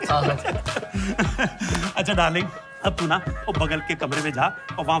 अच्छा डार्लिंग, अब तू ना वो बगल के कमरे में जा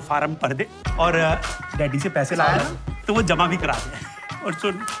और वहां फार्म भर दे, और डैडी से पैसे लाया ना तो वो जमा भी करा दे। और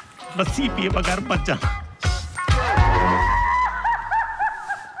सुन, लस्सी पिए बगैर मत जाना।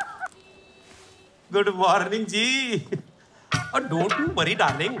 गुड मॉर्निंग जी। और don't you worry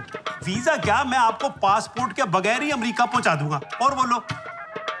darling, visa क्या, मैं आपको पासपोर्ट के बगैर ही अमेरिका पहुंचा दूंगा। और बोलो,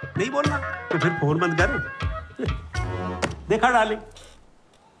 नहीं बोलना तो फिर फोन बंद कर। देखा डार्लिंग,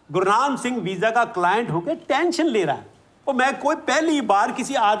 गुरनाम सिंह वीजा का क्लाइंट होके टेंशन ले रहा है, और मैं कोई पहली बार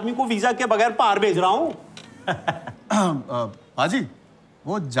किसी आदमी को वीजा के बगैर पार भेज रहा हूं। बाजी,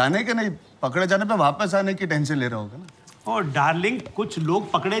 वो जाने के नहीं, पकड़े जाने पे वापस आने की टेंशन ले रहा होगा ना। और डार्लिंग, कुछ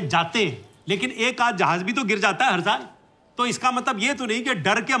लोग पकड़े जाते हैं, लेकिन एक आध जहाज भी तो गिर जाता है हर साल। तो इसका मतलब ये तो नहीं कि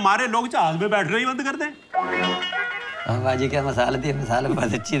डर के मारे लोग जहाज में बैठना ही बंद कर दें। बाजी, क्या मिसाल दी? मिसाल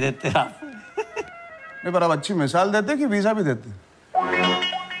बहुत अच्छी देते हैं आप। नहीं, पर आप अच्छी मिसाल देते कि वीजा भी देते?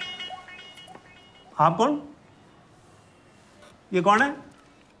 आप कौन? ये कौन है?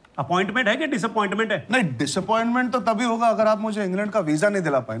 अपॉइंटमेंट है कि डिसअपॉइंटमेंट है? नहीं, डिसअपॉइंटमेंट तो तभी होगा अगर आप मुझे इंग्लैंड का वीजा नहीं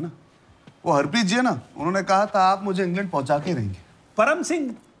दिला पाए ना। वो हरप्रीत जी है ना, उन्होंने कहा था आप मुझे इंग्लैंड पहुंचा के रहेंगे। परम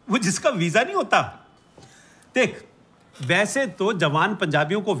सिंह, वो जिसका वीजा नहीं होता। देख, वैसे तो जवान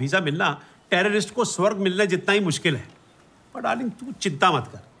पंजाबियों को वीजा मिलना टेररिस्ट को स्वर्ग मिलने जितना ही मुश्किल है। पर डार्लिंग तू चिंता मत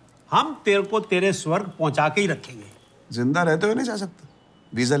कर, हम तेरे को तेरे स्वर्ग पहुंचा के ही रखेंगे। जिंदा रहते हुए नहीं जा सकते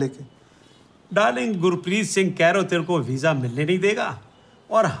वीजा लेके? डार्लिंग गुरप्रीत सिंह कह रहे हो तेरे को वीजा मिलने नहीं देगा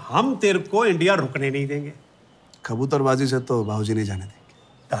और हम तेरे को इंडिया रुकने नहीं देंगे। कबूतरबाजी से तो बाबूजी नहीं जाने देंगे।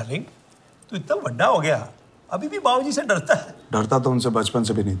 डार्लिंग तू इतना बड़ा हो गया, अभी भी बाबूजी से डरता है? डरता तो उनसे बचपन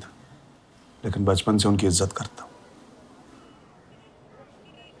से भी नहीं था, लेकिन बचपन से उनकी इज्जत करता हूं।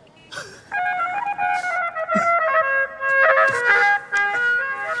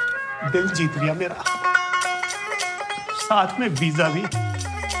 दिल जीत लिया मेरा, साथ में वीजा भी।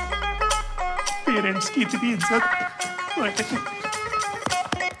 पेरेंट्स की इतनी इज्जत।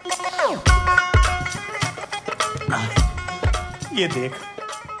 ये देख,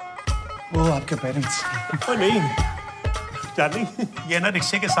 वो आपके पेरेंट्स? ओ नहीं डार्लिंग, ये ना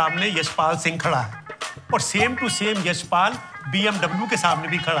रिक्शे के सामने यशपाल सिंह खड़ा है और same to same Yashpal BMW के सामने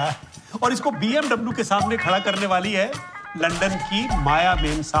भी खड़ा है और इसको BMW के सामने खड़ा करने वाली है लंदन की माया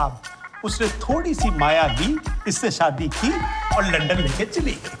मेम साहब। उसने थोड़ी सी माया ली, इससे शादी की और लंदन लेके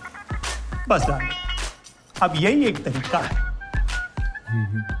चली गई। बस डार्लिंग, अब यही एक तरीका है।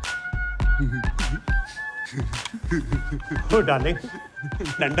 ओ डार्लिंग,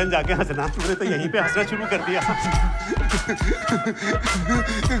 लंदन जाके हंसना, तूने तो यहीं पे हंसना शुरू कर दिया।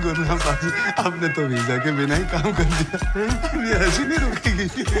 गुरनाम बाजी, आपने तो वीजा के बिना ही काम कर दिया, ये हंसी नहीं रुकेगी।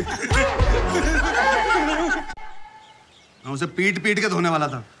 मैं उसे पीट पीट के धोने वाला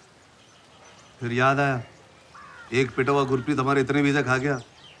था, फिर याद आया एक पिटा हुआ गुरप्रीत हमारे इतने वीजा खा गया,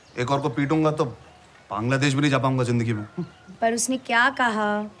 एक और को पीटूंगा तो बांग्लादेश भी नहीं जा पाऊंगा जिंदगी में। पर उसने क्या कहा?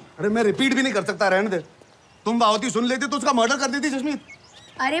 अरे मैं रिपीट भी नहीं कर सकता, रहने दे। तुम बावती सुन लेती तो उसका मर्डर कर देती जसमीत।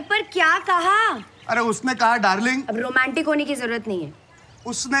 अरे पर क्या कहा? अरे उसने कहा डार्लिंग। अब रोमांटिक होने की जरूरत नहीं है।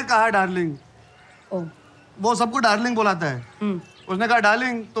 उसने कहा डार्लिंग। ओ, वो सबको डार्लिंग बुलाता है। उसने कहा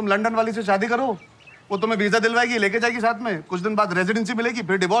डार्लिंग तुम लंदन वाली से शादी करो, वो तुम्हें वीजा दिलवाएगी, लेके जाएगी साथ में, कुछ दिन बाद रेजिडेंसी मिलेगी,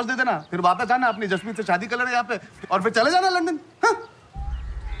 फिर डिवोर्स दे देना, फिर वापस आना, अपनी जसमीत से शादी कर लेना यहाँ पे और फिर चले जाना लंदन। हाँ?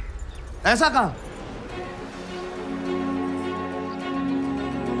 ऐसा कहा।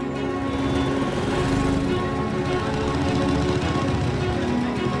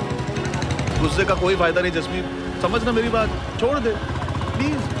 गुस्से का कोई फायदा नहीं जसमीत, समझना मेरी बात, छोड़ दे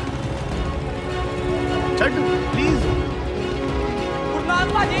प्लीज। Chhath please.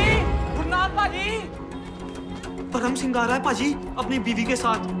 गुरनाम पाजी, गुरनाम पाजी। परम सिंह आ रहा है पाजी अपनी बीवी के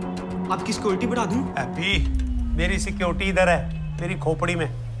साथ, आपकी सिक्योरिटी बढ़ा दूं? हैप्पी, मेरी सिक्योरिटी इधर है, मेरी खोपड़ी में,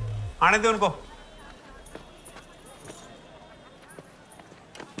 आने दे उनको।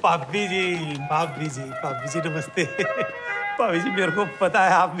 भाभी जी, भाभी जी, भाभी जी नमस्ते। भाभी जी मेरे को पता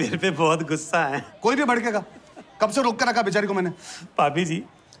है आप मेरे पे बहुत गुस्सा हैं। कोई भी भड़केगा, कब से रोक कर रखा बेचारी को मैंने। भाभी जी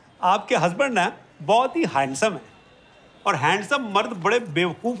आपके हस्बैंड ना बहुत ही हैंडसम है और हैंडसम मर्द बड़े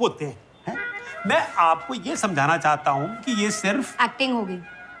बेवकूफ होते हैं। मैं आपको ये समझाना चाहता हूँ कि ये सिर्फ एक्टिंग होगी,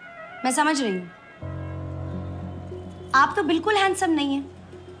 मैं समझ रही हूँ। आप तो बिल्कुल हैंडसम नहीं है,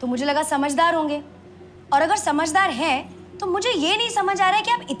 तो मुझे लगा समझदार होंगे, और अगर समझदार हैं तो मुझे ये नहीं समझ आ रहा है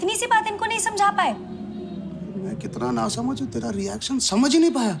कि आप इतनी सी बात इनको नहीं समझा पाए। मैं कितना नासमझ हूं, तेरा रिएक्शन समझ ही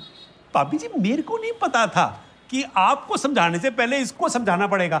नहीं पाया। भाभी जी मेरे को नहीं पता था कि आपको समझाने से पहले इसको समझाना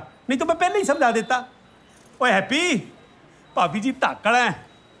पड़ेगा, नहीं तो मैं पहले ही समझा देता। ओए हैप्पी, भाभी जी ताकड़ है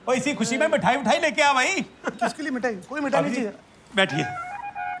और इसी खुशी में मिठाई उठाई लेके आ भाई। किसके लिए मिठाई? कोई मिठाई नहीं चाहिए। बैठिए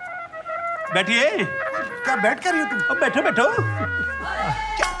बैठिए। क्या बैठ कर रही हो तुम? अब बैठो बैठो।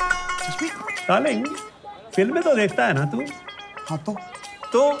 डार्लिंग फिल्में तो देखता है ना तू? हाँ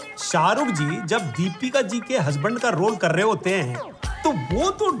तो शाहरुख जी जब दीपिका जी के हस्बैंड का रोल कर रहे होते हैं तो वो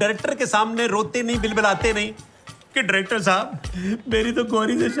तो डायरेक्टर के सामने रोते नहीं, बिलबिलाते नहीं कि डायरेक्टर साहब मेरी तो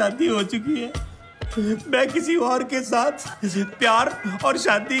गौरी से शादी हो चुकी है, मैं किसी और के साथ प्यार और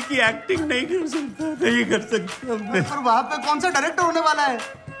शादी की एक्टिंग नहीं कर सकता। पर वहां पे कौन सा डायरेक्टर होने वाला है?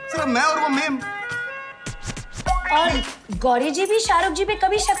 सिर्फ मैं और वो मेम। और गौरी जी भी शाहरुख जी पे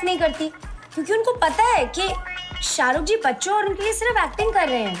कभी शक नहीं करती, क्योंकि उनको पता है कि शाहरुख जी बच्चों और उनके लिए सिर्फ एक्टिंग कर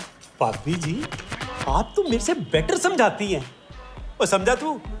रहे हैं। भाभी जी आप तो मेरे से बेटर समझाती हैं। और समझा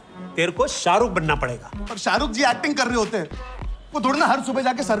तू, तेरे को शाहरुख बनना पड़ेगा। पर शाहरुख जी एक्टिंग कर रहे होते हैं, वो थोड़ा ना हर सुबह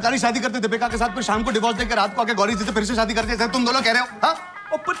जाके सरकारी शादी करते दीपिका के साथ, फिर शाम को डिवोर्स देकर रात को आके गौरी जी से फिर से शादी करते, जैसे तुम दोनों कह रहे हो। हाँ?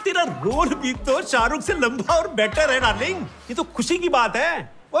 और पर तेरा रोल भी तो शाहरुख से लंबा और बेटर है डार्लिंग, ये तो खुशी की बात है।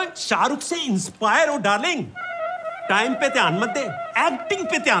 और शाहरुख से इंस्पायर हो डार्लिंग, टाइम पे ध्यान मत दे, एक्टिंग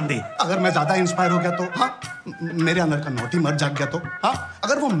पे ध्यान दे। अगर मैं ज्यादा इंस्पायर हो गया तो? हाँ? मेरे अंदर का नौटी मर्द जाग गया तो? हाँ?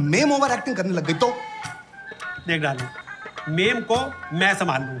 अगर वो मेम ओवर एक्टिंग करने लग गई तो? देख डार्लिंग, मेम को मैं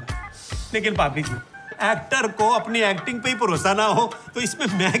संभाल लूंगा, लेकिन भाभी जी एक्टर को अपनी एक्टिंग पे ही भरोसा ना हो तो इसमें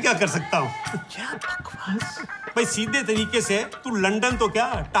मैं क्या कर सकता हूँ? क्या बकवास। भाई सीधे तरीके से तू लंदन तो क्या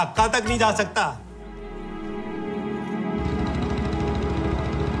ढाका तक नहीं जा सकता।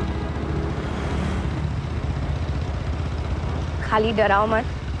 खाली डराओ मत,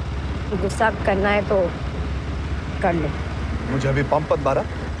 गुस्सा करना है तो कर लो। मुझे अभी पंप मत मारा,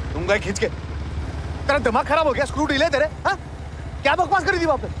 दूंगा खींच के। तेरा दिमाग खराब हो गया? स्क्रू ढीले तेरे? हाँ? क्या बकवास करी थी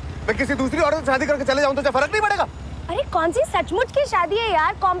वहाँ पे? मैं किसी दूसरी औरत से शादी करके चले जाऊं तो क्या फर्क नहीं पड़ेगा? अरे कौन सी सचमुच की शादी है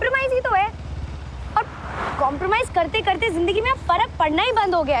यार, कॉम्प्रोमाइज ही तो है। और कॉम्प्रोमाइज करते करते जिंदगी में फर्क पड़ना ही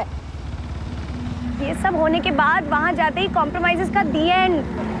बंद हो गया है। ये सब होने के बाद वहां जाते ही कॉम्प्रोमाइजेस का दी एंड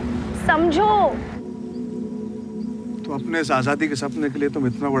समझो। तो अपने इस आजादी के सपने के लिए तुम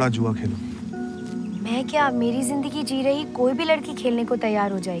इतना बड़ा जुआ खेलो? मैं क्या, मेरी जिंदगी जी रही कोई भी लड़की खेलने को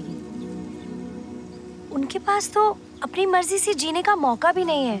तैयार हो जाएगी। उनके पास तो अपनी मर्जी से जीने का मौका भी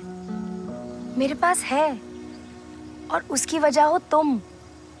नहीं है, मेरे पास है, और उसकी वजह हो तुम।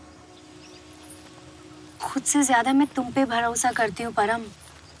 खुद से ज्यादा मैं तुम पे भरोसा करती हूँ परम।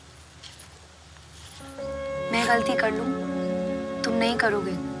 मैं गलती कर लूं, तुम नहीं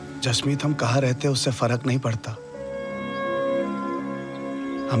करोगे। जसमीत, हम कहाँ रहते हैं उससे फर्क नहीं पड़ता।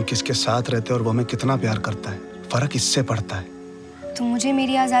 हम किसके साथ रहते हैं और वो हमें कितना प्यार करता है, फर्क इससे पड़ता है। तुम मुझे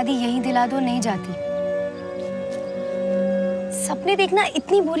मेरी आजादी यहीं दिला दो, नहीं जाती। सपने देखना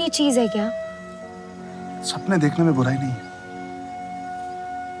इतनी बुरी चीज है क्या? सपने देखने में बुराई नहीं है,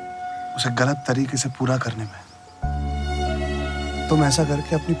 उसे गलत तरीके से पूरा करने में। तुम ऐसा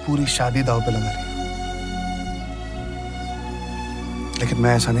करके अपनी पूरी शादी दांव पे लगा रही हो, लेकिन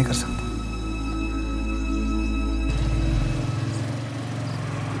मैं ऐसा नहीं कर सकता।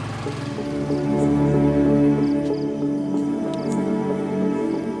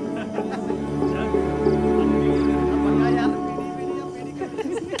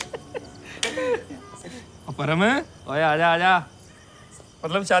 परम, ओए आजा आजा।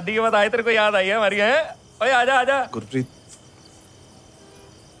 मतलब शादी के बाद आए तेरे को याद आई है हमारी? है ओए आजा आजा। गुरप्रीत,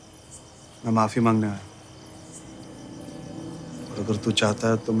 मैं माफी मांगने आया, और अगर तू चाहता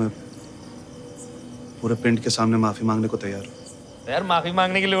है तो मैं पूरे पिंड के सामने माफी मांगने को तैयार हूँ। यार माफी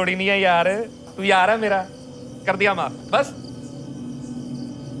मांगने की लोड़ ही नहीं है यार, तू यार है मेरा, कर दिया माफ बस।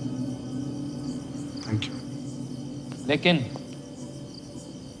 Thank you. लेकिन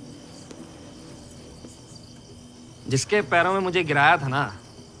जिसके पैरों में मुझे गिराया था ना,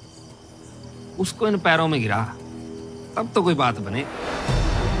 उसको इन पैरों में गिरा, तब तो कोई बात बने।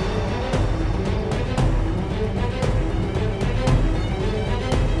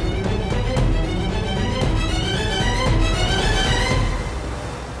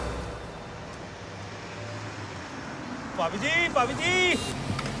 भाभी जी, भाभी जी,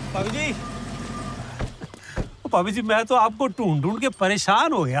 भाभी जी, भाभी जी, मैं तो आपको ढूंढ ढूंढ के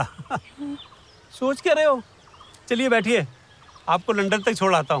परेशान हो गया। सोच क्या रहे हो? चलिए बैठिए, आपको लंदन तक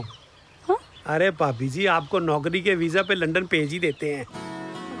छोड़ आता हूँ। हाँ? अरे भाभी जी, आपको नौकरी के वीजा पे लंदन भेज ही देते हैं।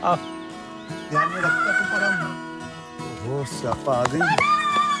 आप ध्यान में रखता तो परम। ओह स्यापा आ गई।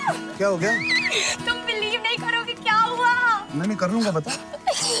 क्या हो गया? तुम बिलीव नहीं करोगे क्या हुआ। नहीं कर लूंगा, बता।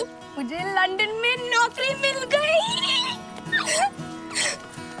 मुझे लंदन में नौकरी मिल गई।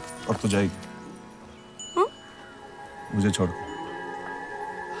 अब तो जाएगी? हाँ? मुझे छोड़।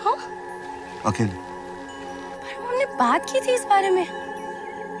 हाँ? अकेले। हमने बात की थी इस बारे में,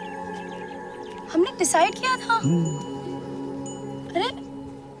 हमने डिसाइड किया था। अरे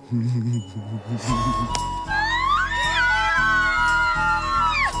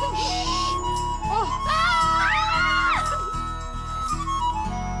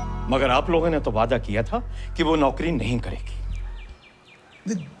मगर आप लोगों ने तो वादा किया था कि वो नौकरी नहीं करेगी।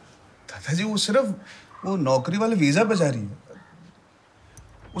 दादाजी, वो सिर्फ वो नौकरी वाले वीजा पे जा रही है।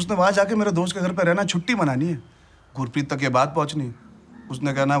 उसने वहां जाके मेरे दोस्त के घर पे रहना, छुट्टी मनानी है। गुरप्रीत तक ये बात पहुंचनी है।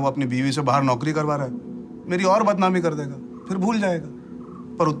 उसने कहना वो अपनी बीवी से बाहर नौकरी करवा रहा है, मेरी और बदनामी कर देगा, फिर भूल जाएगा।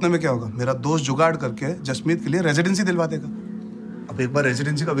 पर उतने में क्या होगा, मेरा दोस्त जुगाड़ करके जसमीत के लिए रेजिडेंसी दिलवा देगा। अब एक बार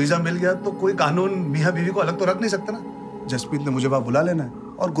रेजिडेंसी का वीजा मिल गया तो कोई कानून मियाँ बीवी को अलग तो रख नहीं सकता ना। जसमीत ने मुझे वहां बुला लेना है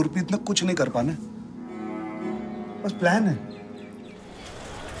और गुरप्रीत ने कुछ नहीं कर पाना है। बस प्लान है।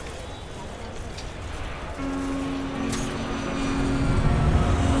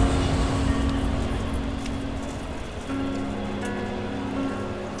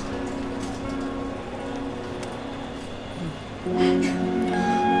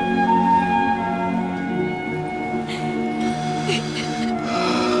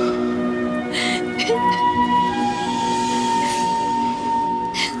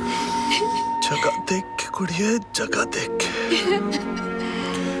 जगह देख के कुड़िए, जगह देख के।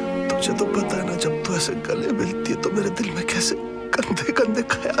 तुझे तो पता है ना, जब तू ऐसे गले मिलती है तो मेरे दिल में कैसे गंदे गंदे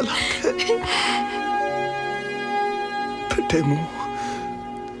ख्याल आते हैं। फटे मुंह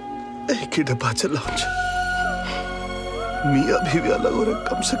एक ही डब्बा चलाओ। मियाँ बीवी अलग हो रहे,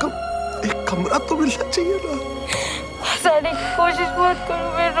 कम से कम एक कमरा तो मिलना चाहिए ना। हंसाने की कोशिश मत करो,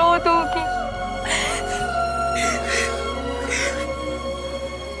 मैं रो दूंगी।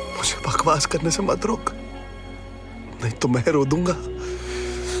 मुझे बकवास करने से मत रोक, नहीं तो मैं रो दूंगा।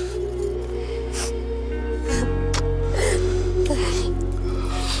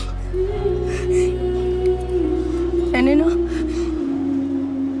 मैंने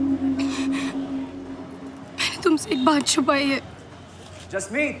तुमसे एक बात छुपाई है।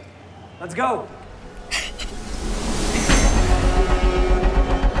 Jasmeet, let's go.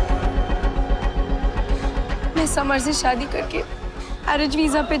 मैं समर से शादी करके मैरिज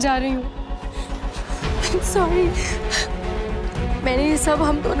वीजा पे जा रही हूँ। सॉरी, मैंने ये सब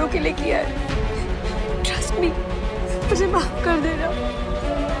हम दोनों के लिए किया है। ट्रस्ट मी, मुझे माफ कर देना।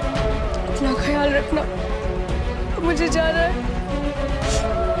 अपना ख्याल रखना, मुझे जाना है।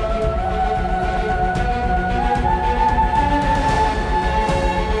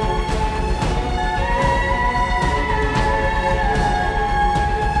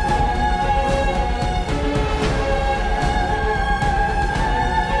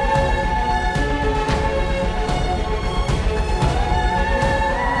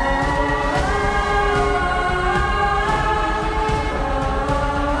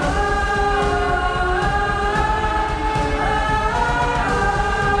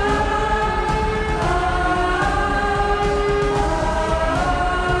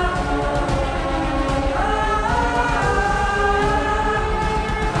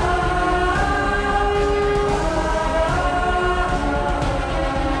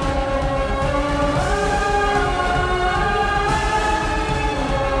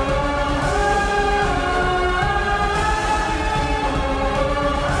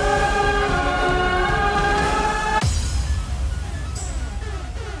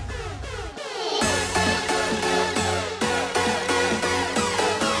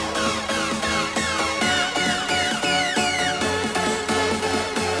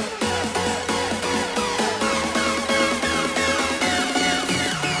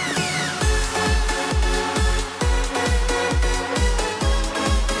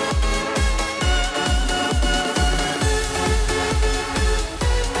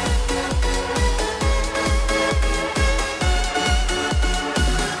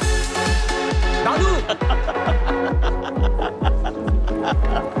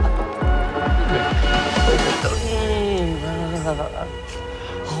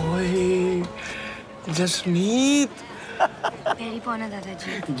 जसमीत, मेरी पौना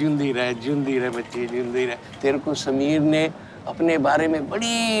दादाजी। जिंदी रहे बच्ची, जिंदी रहे। तेरे को समीर ने अपने बारे में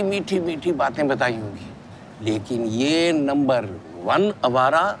बड़ी मीठी मीठी बातें बताई होंगी, लेकिन ये नंबर 1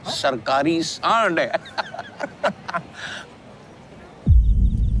 आवारा सरकारी सांड है।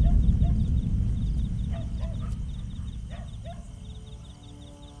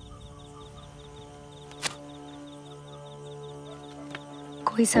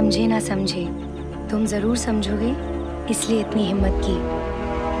 कोई समझे ना समझे, तुम जरूर समझोगे, इसलिए इतनी हिम्मत की।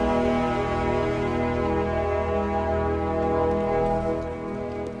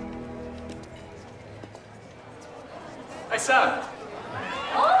 ऐसा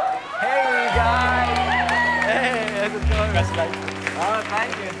Hey guys! Hey, how's it going? Best life. Oh,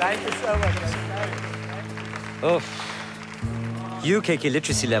 thank you so much. उफ, यूके की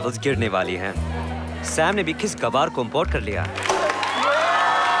लिटरेसी लेवल्स गिरने वाली हैं। सैम ने भी किस गवार को इंपोर्ट कर लिया।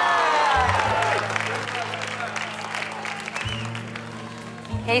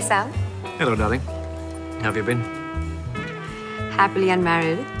 Hey Sam. Hello, darling. How have you been? Happily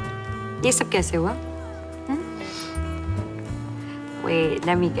unmarried. ये सब कैसे हुआ? Wait,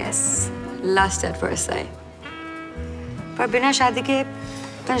 let me guess. Lust at first sight. पर बिना शादी के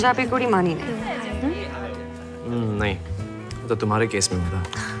पंजाबी कुड़ी मानी नहीं। नहीं, वो तो तुम्हारे केस में हुआ।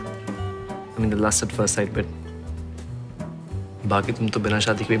 I mean, the lust at first sight, but बाकी तुम तो बिना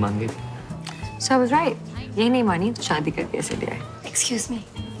शादी के भी मान गई थी। So I was right. ये नहीं मानी तो शादी करके ऐसे ले आए। Excuse me.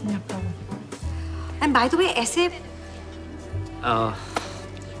 No problem. And by the way, ऐसे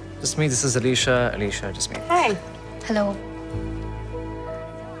Just me, this is Alicia. Alicia, just me. Hi. Hello.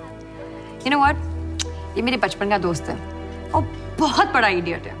 You know what? ये मेरे बचपन का दोस्त है और बहुत बड़ा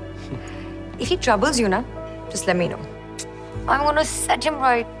idiot है। If he troubles you ना, just let me know. I'm gonna set him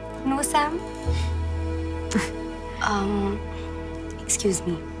right. No, Sam? Excuse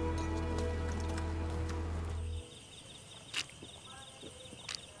me.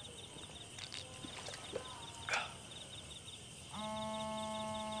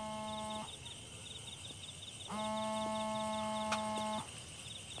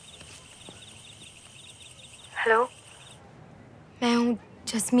 Hello, मैं हूँ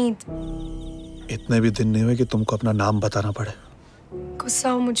जसमीत। इतने भी दिन नहीं हुए कि तुमको अपना नाम बताना पड़े। गुस्सा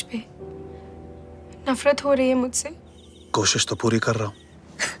हो मुझ पे, नफरत हो रही है मुझसे। कोशिश तो पूरी कर रहा हूं।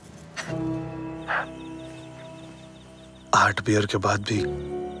 8 बियर के बाद भी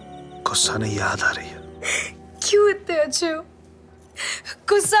गुस्सा नहीं याद आ रही है। क्यों इतने अच्छे हो?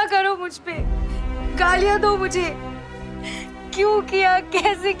 गुस्सा करो मुझ पे, गालियां दो मुझे। क्यों किया,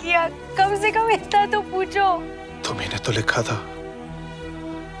 कैसे किया, कम से कम इतना तो पूछो। तुम्हें तो लिखा था,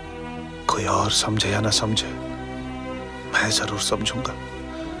 कोई और समझे या ना समझे, मैं जरूर समझूंगा।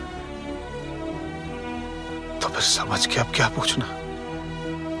 तो फिर समझ के अब क्या पूछना?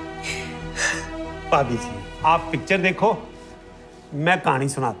 भाभी जी, आप पिक्चर देखो, मैं कहानी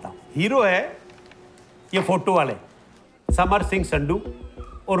सुनाता हूँ। हीरो है ये फोटो वाले समर सिंह संडू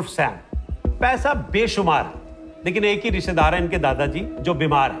उर्फ सैम। पैसा बेशुमार, लेकिन एक ही रिश्तेदार है इनके दादाजी जो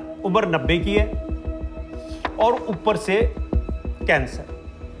बीमार है, उम्र 90 की है और ऊपर से कैंसर।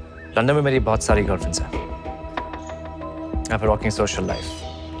 लंदन में मेरी बहुत सारी गर्लफ्रेंड्स हैं। I am rocking social life,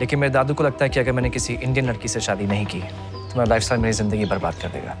 लेकिन मेरे दादू को लगता है कि अगर मैंने किसी इंडियन लड़की से शादी नहीं की तो मेरा लाइफस्टाइल मेरी जिंदगी बर्बाद कर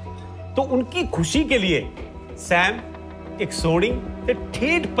देगा। तो उनकी खुशी के लिए सैम एक सोड़ी से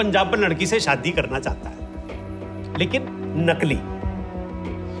ठेठ पंजाबन लड़की से शादी करना चाहता है, लेकिन नकली।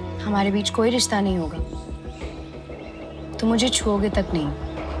 हमारे बीच कोई रिश्ता नहीं होगा। तुम मुझे छुओगे तक नहीं।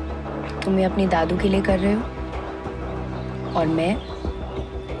 तुम ये अपनी दादू के लिए कर रहे हो और मैं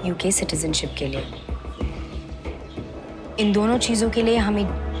यूके सिटीजनशिप के लिए। इन दोनों चीजों के लिए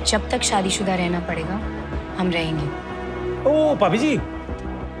हमें जब तक शादीशुदा रहना पड़ेगा, हम रहेंगे। ओ भाभी जी,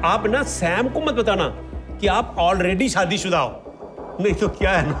 आप ना सैम को मत बताना कि आप ऑलरेडी शादीशुदा हो, नहीं तो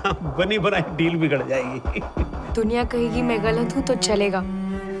क्या है ना, बनी बनाई डील बिगड़ जाएगी। दुनिया कहेगी मैं गलत हूं तो चलेगा।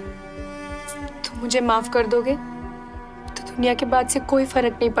 तुम मुझे माफ कर दोगे तो दुनिया के बाद से कोई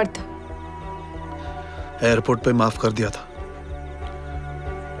फर्क नहीं पड़ता। एयरपोर्ट पे माफ कर दिया था,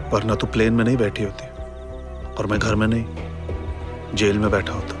 वरना तू प्लेन में नहीं बैठी होती और मैं घर में नहीं, जेल में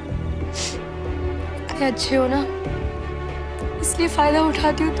बैठा होता। अरे अच्छे हो ना, इसलिए फायदा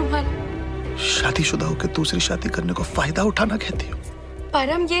उठाती हूँ तुम्हारा। शादीशुदा होकर दूसरी शादी करने को फायदा उठाना कहती हो?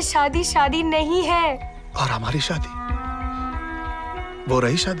 परम, ये शादी शादी नहीं है। और हमारी शादी, वो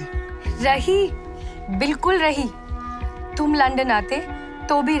रही शादी? रही, बिल्कुल रही। तुम लंदन आते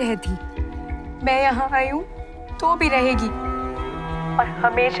तो भी रहती, मैं यहाँ आई हूँ तो भी रहेगी और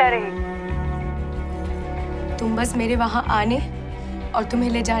हमेशा रहेगी। तुम बस मेरे वहां आने और तुम्हें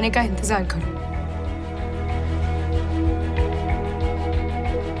ले जाने का इंतजार करो।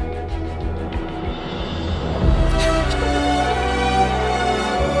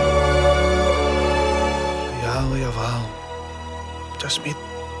 या वाह, जसमीत,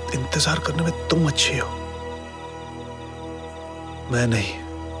 इंतजार करने में तुम अच्छी हो, मैं नहीं।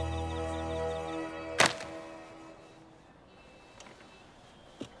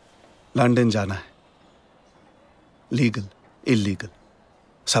 लंदन जाना है, लीगल इलीगल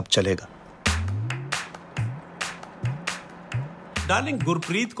सब चलेगा। डार्लिंग,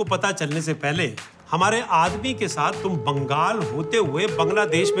 गुरप्रीत को पता चलने से पहले हमारे आदमी के साथ तुम बंगाल होते हुए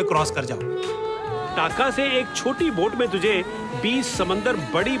बांग्लादेश में क्रॉस कर जाओ। ढाका से एक छोटी बोट में तुझे 20 समंदर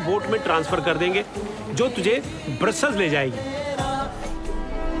बड़ी बोट में ट्रांसफर कर देंगे, जो तुझे ब्रसेल्स ले जाएगी।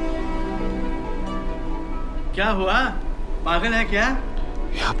 क्या हुआ, पागल है क्या?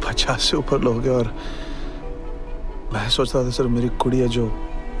 यहाँ 50 से ऊपर लोग हैं और मैं सोचता था सिर्फ मेरी कुड़ी है जो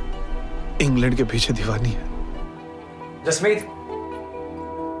इंग्लैंड के पीछे दीवानी है। जसमीत,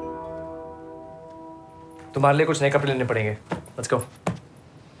 तुम्हारे लिए कुछ नए कपड़े लेने पड़ेंगे। Let's go.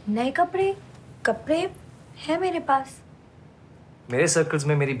 नए कपड़े? कपड़े है मेरे पास। मेरे सर्कल्स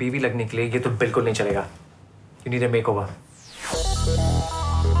में मेरी बीवी लगने के लिए ये तो बिल्कुल नहीं चलेगा। You need a makeover.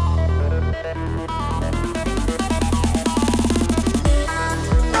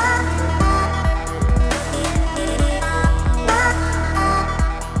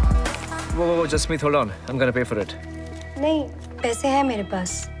 वो Jasmeet, hold on, I am gonna pay for it. नहीं, पैसे हैं मेरे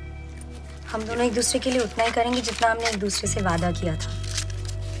पास। हम दोनों एक दूसरे के लिए उतना ही करेंगे जितना हमने एक दूसरे से वादा किया था।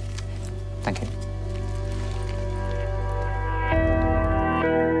 Thank you.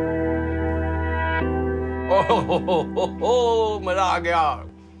 ओहो, मजा आ गया।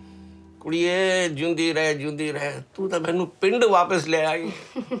 कुड़िए जिंदी रहे, तू तो मैनू पिंड वापस ले आई,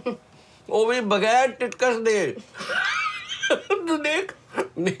 वो भी बगैर टिटकस दे। तू देख,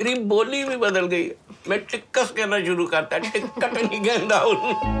 मेरी बोली भी बदल गई, मैं टिक्कस कहना शुरू करता, टिक्कट नहीं कहता।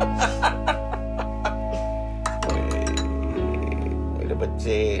 मेरे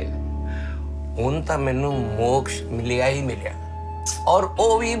बच्चे, हुण तां मैनू मोक्ष मिलिया ही मिलिया, और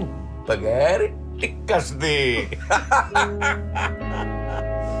वो भी बगैर टिक्कस दे।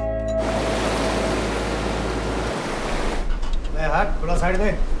 ले हाथ थोड़ा साइड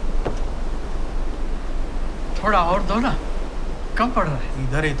दे। थोड़ा और दो ना, कम पड़ रहा है।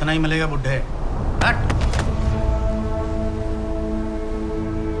 इधर इतना ही मिलेगा बुड्ढे। हट।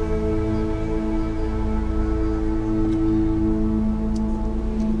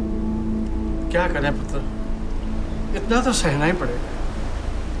 क्या करें पुत्र, इतना तो सहना ही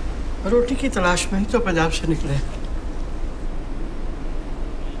पड़ेगा। रोटी की तलाश में ही तो पंजाब से निकले।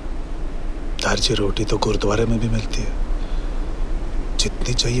 दारजी, रोटी तो गुरुद्वारे में भी मिलती है,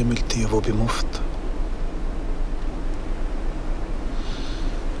 जितनी चाहिए मिलती है, वो भी मुफ्त।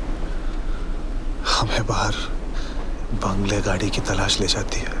 हमें बाहर बंगले गाड़ी की तलाश ले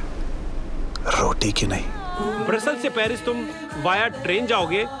जाती है, रोटी की नहीं। ब्रसेल से पेरिस तुम वाया ट्रेन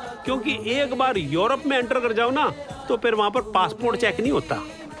जाओगे, क्योंकि एक बार यूरोप में एंटर कर जाओ ना तो फिर वहां पर पासपोर्ट चेक नहीं होता।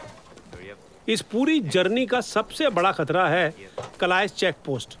 इस पूरी जर्नी का सबसे बड़ा खतरा है कलाइस चेक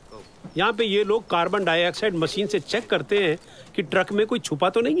पोस्ट। यहाँ पे ये लोग कार्बन डाइऑक्साइड मशीन से चेक करते हैं कि ट्रक में कोई छुपा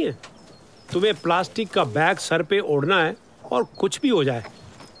तो नहीं है। तुम्हें प्लास्टिक का बैग सर पे ओढ़ना है और कुछ भी हो जाए,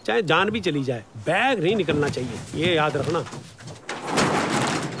 चाहे जान भी चली जाए, बैग नहीं निकलना चाहिए, ये याद रखना।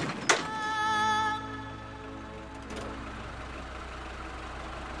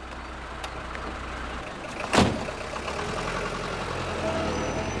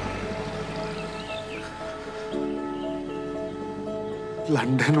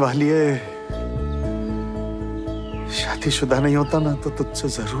 लंदन वाली है, शादीशुदा नहीं होता ना तो तुझसे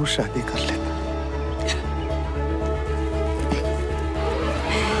जरूर शादी कर लेता।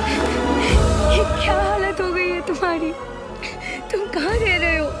 ये क्या हालत हो गई है तुम्हारी? तुम कहाँ रह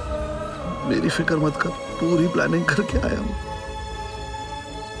रहे हो? मेरी फिक्र मत कर, पूरी प्लानिंग करके आया हूँ।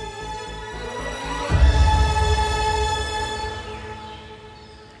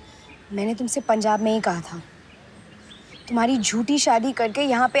 मैंने तुमसे पंजाब में ही कहा था, तुम्हारी झूठी शादी करके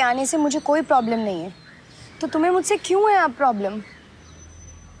यहाँ पे आने से मुझे कोई प्रॉब्लम नहीं है, तो तुम्हें मुझसे क्यों है अब प्रॉब्लम?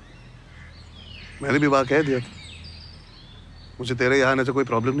 मैंने भी वहां कह दिया था, मुझे तेरे यहाँ आने से कोई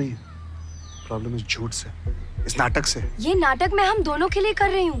प्रॉब्लम नहीं है, प्रॉब्लम इस झूठ से, इस नाटक से। ये नाटक मैं हम दोनों के लिए कर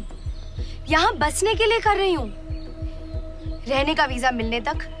रही हूँ, यहाँ बसने के लिए कर रही हूँ। रहने का वीजा मिलने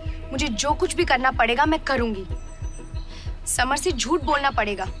तक मुझे जो कुछ भी करना पड़ेगा मैं करूंगी। समर से झूठ बोलना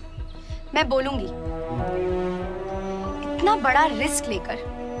पड़ेगा, मैं बोलूंगी। इतना बड़ा रिस्क लेकर,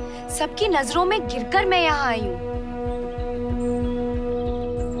 सबकी नजरों में गिरकर मैं यहाँ आई हूँ।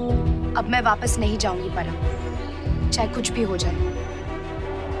 अब मैं वापस नहीं जाऊंगी परम, चाहे कुछ भी हो जाए।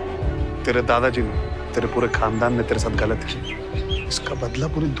 तेरे दादाजी ने, तेरे पूरे खानदान ने तेरे साथ गलत किया, इसका बदला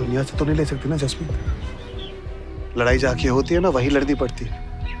पूरी दुनिया से तो नहीं ले सकती ना जसमीत। लड़ाई जाके होती है ना, वही लड़नी पड़ती है।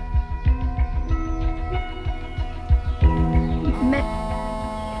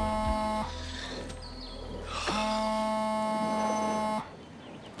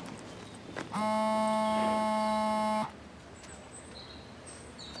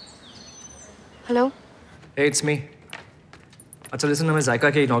 हेलो। Hey, it's me. अच्छा लिसन, हमें जायका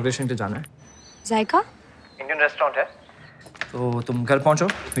के इनॉग्रेशन पे जाना है। जायका? इंडियन रेस्टोरेंट है। तो तुम घर पहुंचो,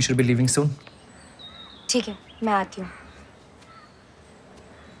 we should be leaving soon. ठीक है, मैं आती हूँ।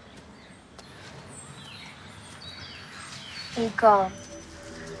 एक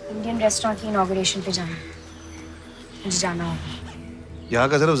इंडियन रेस्टोरेंट की इनॉग्रेशन पे जाना है, मुझे जाना होगा। यहाँ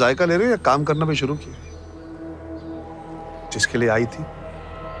का सिर्फ जायका ले रही है या काम करना भी शुरू किया? जिसके लिए आई थी।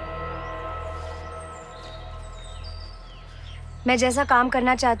 मैं जैसा काम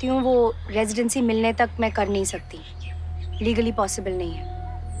करना चाहती हूँ वो रेजिडेंसी मिलने तक मैं कर नहीं सकती, लीगली पॉसिबल नहीं है।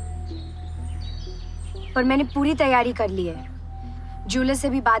 पर मैंने पूरी तैयारी कर ली है, ज्वेलर से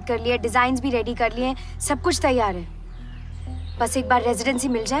भी बात कर ली है, डिजाइन्स भी रेडी कर लिए हैं, सब कुछ तैयार है। बस एक बार रेजिडेंसी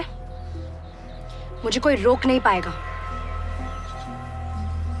मिल जाए, मुझे कोई रोक नहीं पाएगा।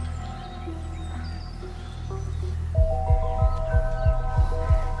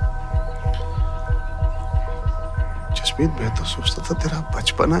 मैं तो सोचता था तेरा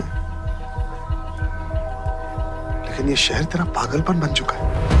बचपन है, लेकिन ये शहर तेरा पागलपन बन चुका है।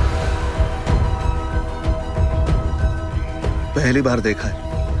 पहली बार देखा है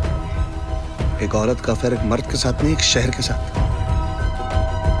एक औरत का अफेयर एक मर्द के साथ नहीं, एक शहर के साथ।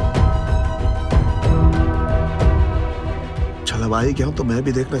 चल अब आ ही गया हूं तो मैं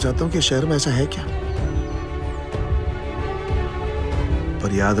भी देखना चाहता हूं कि शहर में ऐसा है क्या।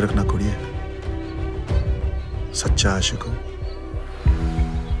 पर याद रखना कुड़िए, सच्चा आशिक हूं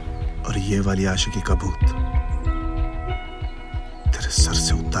और ये वाली आशिकी का भूत तेरे सर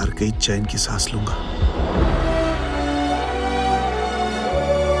से उतार के ही चैन की सांस लूंगा।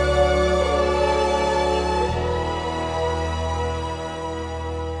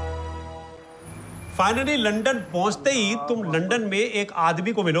 फाइनली लंदन पहुंचते ही तुम लंदन में एक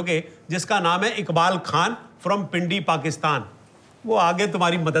आदमी को मिलोगे जिसका नाम है इकबाल खान फ्रॉम पिंडी पाकिस्तान। वो आगे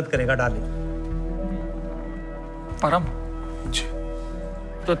तुम्हारी मदद करेगा डार्लिंग। परम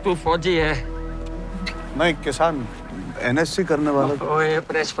तो तू फौजी है? मैं किसान एनएससी करने वाला। ओए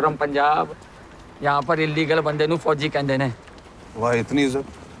प्रेस फ्रॉम पंजाब, यहाँ पर इलीगल बंदे नु फौजी कहते ने। वाह इतनी इज्जत।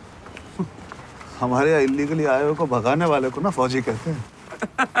 हमारे यहाँ इलीगली आए हुए को भगाने वाले को ना फौजी कहते हैं।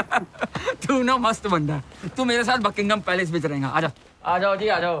 तू ना मस्त बंदा, तू मेरे साथ बकिंगम पैलेस में रहेगा। आ जाओ जी,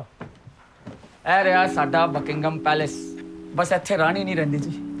 आ जाओ। ए रहा साडा बकिंगम पैलेस, बस इत्थे रानी नहीं रहिंदी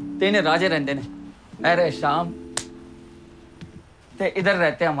जी, 3 राजे रहंदे ने। ए रे शाम ते इधर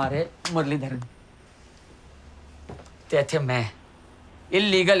रहते हमारे मुरलीधरन, ते इत्थे मैं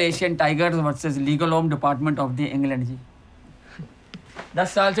illegal Asian tigers versus legal home department of the England जी।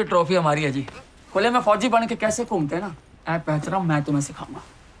 10 साल से ट्रॉफी हमारी है जी। खुले में फौजी बन के कैसे घूमते हैं ना, ऐ पहच रहा हूँ, मैं तुम्हें सिखाऊंगा।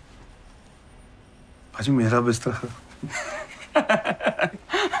 भाजी मेरा बिस्तर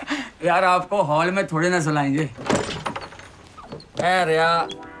यार आपको हॉल में थोड़े ना सुलाएंगे। यार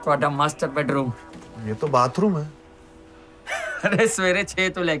थोड़ा मास्टर बेडरूम, ये तो बाथरूम है। अरे सवेरे 6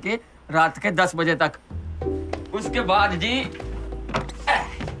 तो लेके रात के 10 बजे तक, उसके बाद जी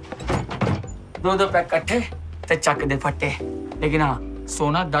 2 पैक कट्ठे ते चक दे फट्टे। लेकिन हाँ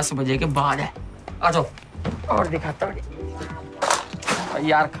सोना 10 बजे के बाद है। आ जाओ और दिखाता हूँ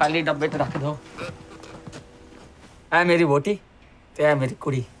यार, खाली डब्बे तो रख दो। ऐ मेरी बोटी ते ऐ मेरी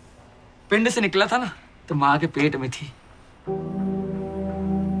कुड़ी, पिंड से निकला था ना तो माँ के पेट में थी।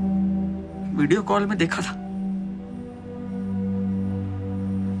 वीडियो कॉल में देखा था,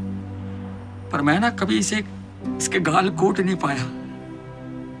 पर मैं ना कभी इसके गाल कोट नहीं पाया,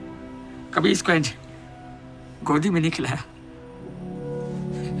 कभी इसको गोदी में नहीं खिलाया।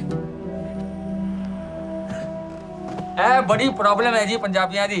 बड़ी प्रॉब्लम है जी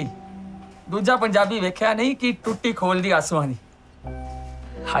पंजाबियां दी। दूजा पंजाबी वेख्या नहीं कि टुट्टी खोल दी आंसुआं दी।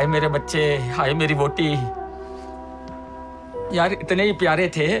 हाय मेरे बच्चे, हाय मेरी वोटी। यार इतने ही प्यारे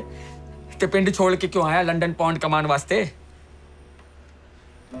थे ते पिंड छोड़ के क्यों आया लंदन पाउंड कमान वास्ते।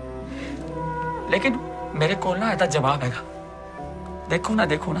 लेकिन मेरे को ना ऐसा जवाब है। देखो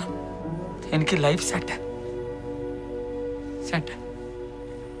ना इनकी लाइफ सेट है, सेट है।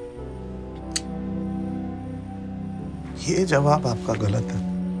 ये जवाब आपका गलत है।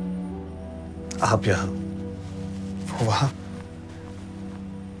 आप यहाँ, वो वहां,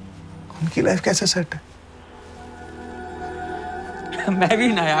 उनकी लाइफ कैसे सेट है? मैं भी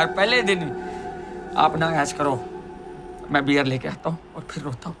ना यार, पहले दिन आप ना ऐश करो, मैं बियर लेके आता हूँ और फिर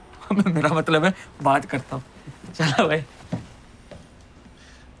रोता हूँ। मेरा मतलब है बात करता हूँ। चलो भाई।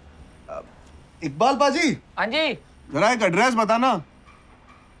 इकबाल बाजी। हाँ जी। जरा एक एड्रेस बताना,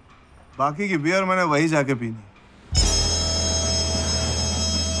 बाकी की बियर मैंने वही जाके पीनी।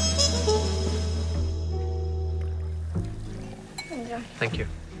 Thank you.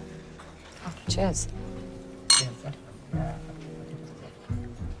 Oh, cheers.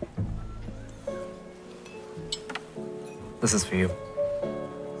 This is for you.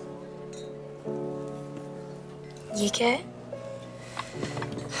 ये क्या है?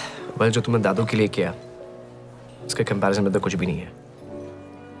 Well, जो तुमने दादू के लिए किया, उसके कंपैरिजन में तो कुछ भी नहीं है।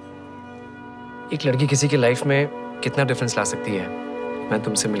 एक लड़की किसी की लाइफ में कितना डिफरेंस ला सकती है, मैं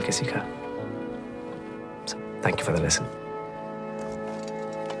तुमसे मिलके सीखा। So, thank you for the lesson.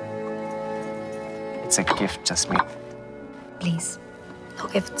 It's a gift, Jasmeet. Please, no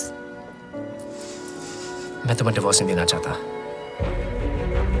gifts. मैं तुम्हें डिवोर्स नहीं देना चाहता।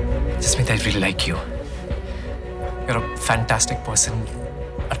 Jasmeet, I really like you. You're a fantastic person,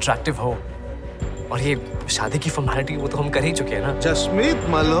 attractive हो, और ये शादी की फॉर्मेलिटी वो तो हम कर ही चुके हैं ना। जसमीत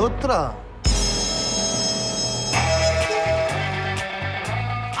मल्होत्रा,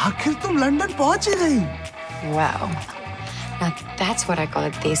 आखिर तुम लंदन पहुंच ही गई। Wow. Now that's what I call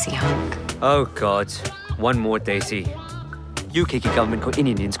a desi hunk. Oh God, one more desi. UK की गवर्नमेंट को इन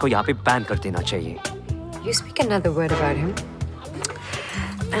इंडियंस को यहाँ पे बैन कर देना चाहिए। You speak another word about him,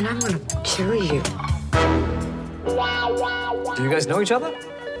 and I'm gonna kill you. Do you guys know each other?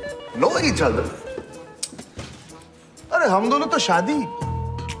 Know each other? अरे हम दोनों तो शादी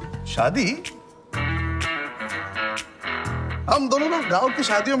हम दोनों लोग गांव की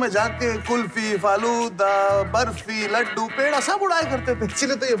शादियों में जाके कुल्फी, फालूदा, बर्फी, लड्डू, पेड़ा सब उड़ाया करते थे।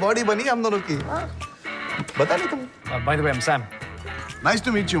 इसलिए तो ये बॉडी बनी हम दोनों की। बता नहीं तुम? By the way, I'm Sam. Nice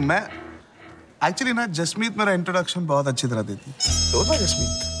to meet you. मैं एक्चुअली ना जसमीत मेरा इंट्रोडक्शन बहुत अच्छी तरह देती। तो ना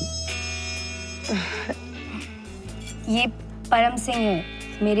जसमीत। ये परम सिंह है,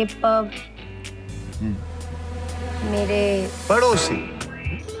 मेरे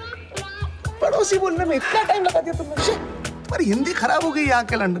पड़ोसी बोलने में इतना टाइम लगा दिया तुमने। तुम्हारी हिंदी खराब हो गई यहाँ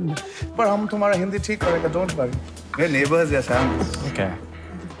के लंदन में, पर हम तुम्हारा हिंदी ठीक करेगा। डोंट वरी, मेरे नेबर्स जैसा हम। Okay.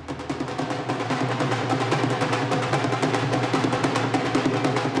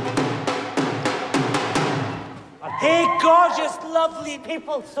 Hey, gorgeous, lovely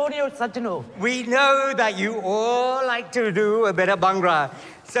people, Sony and Sajano. We know that you all like to do a bit of bhangra.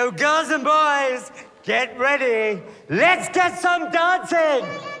 So girls and boys, get ready. Let's get some dancing.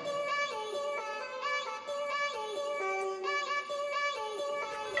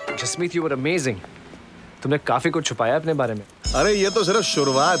 Jasmeet, you were amazing. तुमने काफी कुछ छुपाया अपने बारे में। अरे ये तो सिर्फ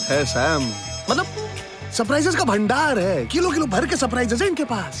शुरुआत है सैम। मतलब सरप्राइजेस का भंडार है। किलो किलो भर के सरप्राइजेस हैं इनके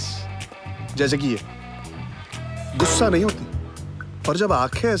पास। जैसे कि ये गुस्सा नहीं होती, और जब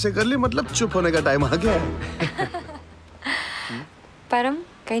आंखें ऐसे कर ली मतलब चुप होने का टाइम आ गया है। परम,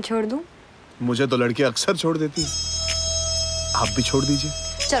 कहीं छोड़ दूं? मुझे तो लड़की अक्सर छोड़ देती है, आप भी छोड़ दीजिए।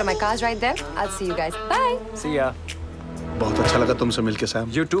 चलो, my car's right there. I'll see you guys. Bye. See ya. बहुत अच्छा लगा तुमसे मिलके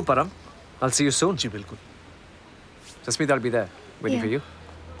Sam. You too, Param. I'll see you soon. जी बिल्कुल। Jasmeet, I'll be there, waiting for you.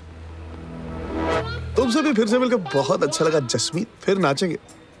 तुमसे भी फिर से मिलकर बहुत अच्छा लगा जसमीत। फिर नाचेंगे,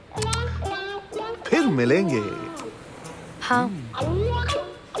 फिर मिलेंगे। हाँ,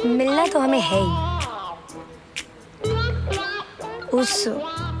 मिलना तो हमें है ही। उस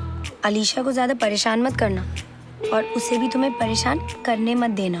अलीशा को ज्यादा परेशान मत करना, और उसे भी तुम्हें परेशान करने मत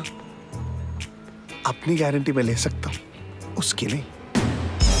देना। अपनी गारंटी मैं ले सकता हूँ, उसकी नहीं।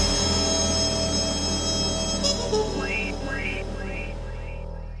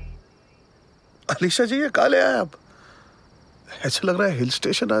 अलीशा जी, ये कहाँ ले आए आप? ऐसा लग रहा है हिल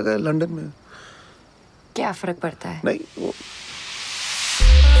स्टेशन आ गए लंदन में। क्या फर्क पड़ता है? नहीं, वो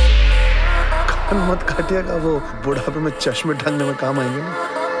कान मत काटिएगा, वो बुढ़ापे में चश्मे ढंगने में काम आएंगे ना।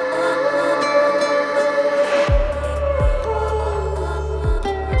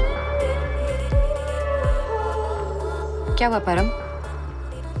 क्या हुआ परम?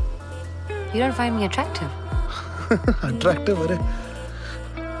 You don't find me attractive? Attractive? अरे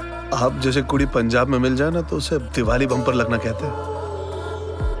आप जैसे कुड़ी पंजाब में मिल जाए ना तो उसे दिवाली बम्पर लगना कहते हैं।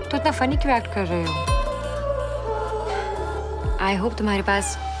 तो इतना फनी क्यों एक्ट कर रहे हो? आई होप तुम्हारे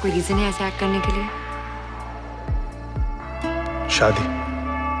पास कोई रीजन है ऐसा एक्ट करने के लिए। शादी।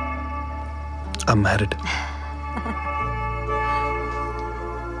 I'm married.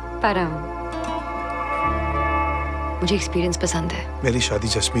 परम, मुझे एक्सपीरियंस पसंद है। मेरी शादी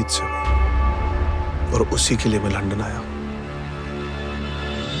जसमीत से हुई और उसी के लिए मैं लंदन आया।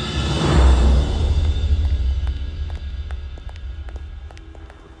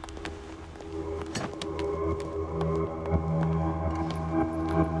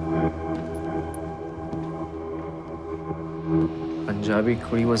 पंजाबी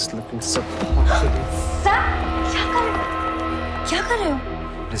कुड़ी was looking so. क्या कर रहे हो?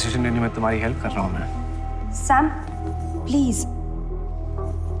 डिसीजन लेने में तुम्हारी हेल्प कर रहा हूँ मैं। Sam, please.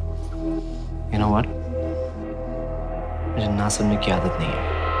 You know what? मुझे ना सुनने की आदत नहीं है।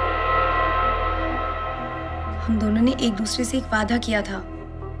 हम दोनों ने एक दूसरे से एक वादा किया था।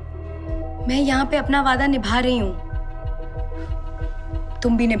 मैं यहाँ पे अपना वादा निभा रही हूँ,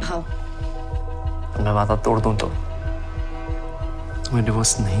 तुम भी निभाओ। मैं वादा तोड़ दूँ तो तुम्हें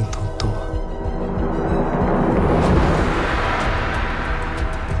डिवोर्स नहीं दूँ तो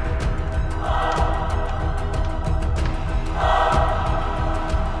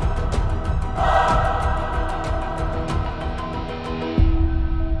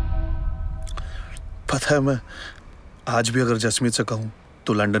पता है, मैं आज भी अगर जसमीत से कहूं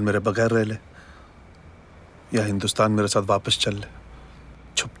तो लंदन मेरे बगैर रह ले या हिंदुस्तान मेरे साथ वापस चल ले,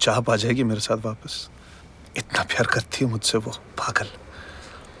 चुपचाप आ जाएगी मेरे साथ वापस। इतना प्यार करती है मुझसे वो पागल।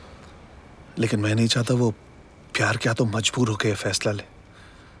 लेकिन मैं नहीं चाहता वो प्यार क्या तो मजबूर होकर यह फैसला ले।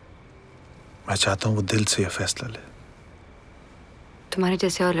 मैं चाहता हूं वो दिल से यह फैसला ले। तुम्हारे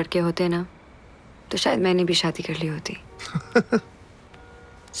जैसे और लड़के होते ना तो शायद मैंने भी शादी कर ली होती।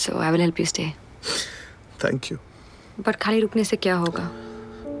 So I will help you stay. Thank you. But खाली रुकने से क्या होगा?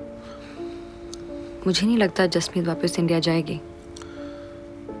 मुझे नहीं लगता जसमीत वापस इंडिया जाएगी।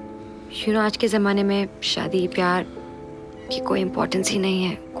 आज के जमाने में शादी प्यार की कोई इम्पोर्टेंस ही नहीं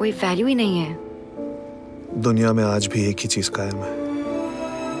है, कोई वैल्यू ही नहीं है। दुनिया में आज भी एक ही चीज कायम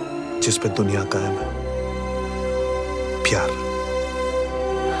है जिस पे दुनिया कायम है, प्यार।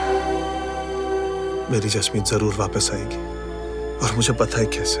 मेरी जसमीत जरूर वापस आएगी और मुझे पता है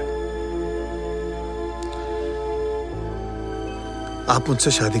कैसे। आप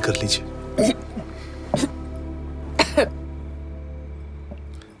मुझसे शादी कर लीजिए।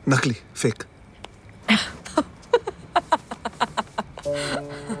 नकली, फेक।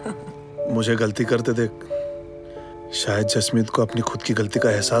 मुझे गलती करते देख शायद जसमीत को अपनी खुद की गलती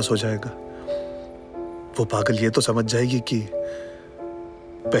का एहसास हो जाएगा। वो पागल ये तो समझ जाएगी कि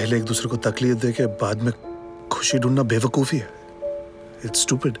पहले एक दूसरे को तकलीफ देके बाद में खुशी ढूंढना बेवकूफी है। It's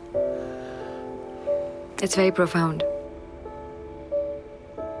stupid. It's very profound.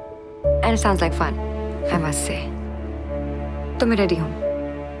 And it sounds like fun, I must say. तो मैं रेडी हूँ,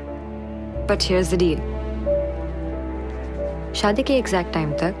 बट हियर्स द डील। शादी के एग्जैक्ट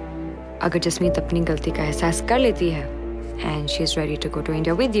टाइम तक अगर जसमीत अपनी गलती का एहसास कर लेती है and she is ready to go to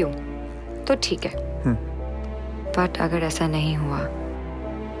India with you तो ठीक है, बट अगर ऐसा नहीं हुआ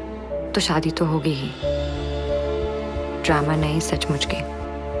तो शादी तो होगी ही, ड्रामा नहीं सचमुच की।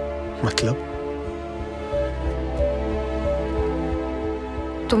 मतलब?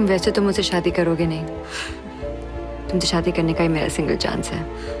 तुम वैसे तो मुझसे शादी करोगे नहीं, तुमसे शादी करने का ही मेरा सिंगल चांस है।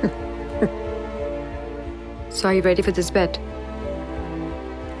 So are you ready for this bet?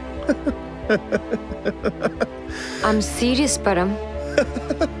 I'm serious, परम।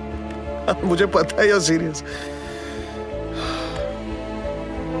 मुझे पता है you're serious।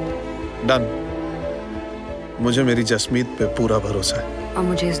 डन। मुझे मेरी जसमीत पे पूरा भरोसा है। और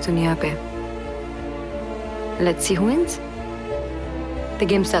मुझे इस दुनिया पे। Let's see who wins.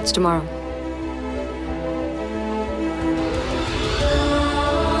 The game starts tomorrow.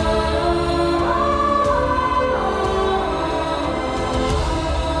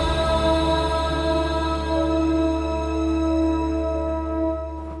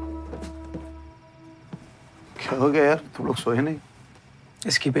 क्या हो गया यार, तुम लोग सोए नहीं?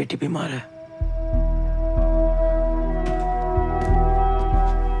 इसकी बेटी बीमार है।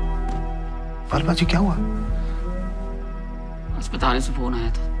 पालमा जी क्या हुआ? अस्पताल से फोन आया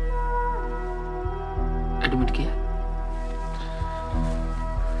था, एडमिट किया।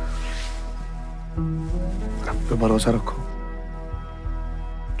 रब पे भरोसा रखो,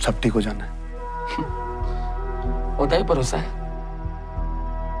 सब ठीक हो जाना है। होता ही भरोसा है,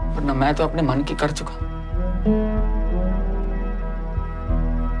 वरना मैं तो अपने मन की कर चुका।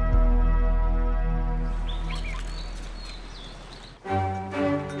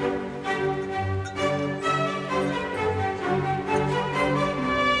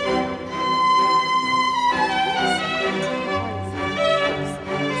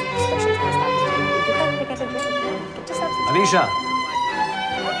 Alisha,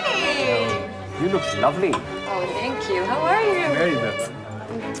 you look lovely. Oh, thank you. How are you? Very well.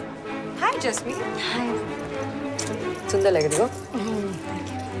 Hi, Jasmine. Hi. सुंदर लग रही हो।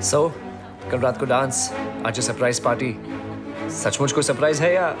 So, कल रात को डांस, आज ये सरप्राइज पार्टी। सचमुच कोई सरप्राइज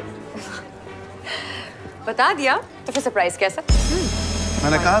है या? बता दिया तो फिर सरप्राइज कैसा?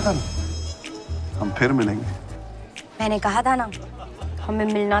 मैंने कहा था ना, हम फिर मिलेंगे। मैंने कहा था ना, हमें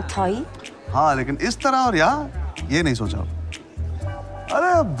मिलना था ही। हाँ, लेकिन इस तरह और यहाँ ये नहीं सोचा।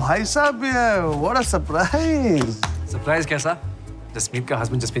 अरे भाई साहब भी है, व्हाट अ सरप्राइज। सरप्राइज कैसा? जसमीत का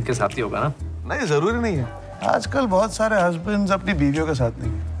हस्बैंड जसमीत के साथ ही होगा ना? नहीं, जरूरी नहीं है। आजकल बहुत सारे हस्बैंड्स अपनी बीवियों के साथ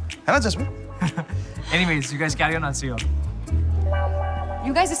नहीं है ना Jasmeet? Anyways, you guys carry on, I'll see you all.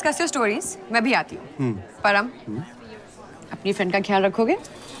 You guys discuss your stories. मैं भी आती हूँ। परम, अपनी फ्रेंड का ख्याल रखोगे?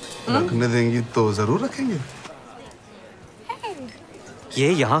 रखने देंगी तो जरूर रखेंगे।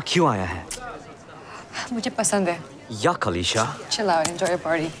 ये यहाँ क्यों आया है? मुझे पसंद है। या कलीशा। Chill out, enjoy your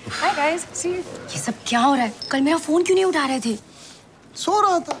party. Hi guys, see you. ये सब क्या हो रहा है? कल मेरा फोन क्यों नहीं उठा रहे थे? सो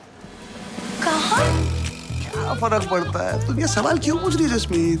रहा था। कहाँ? क्या फर्क पड़ता है? तुम ये सवाल क्यों पूछ रही है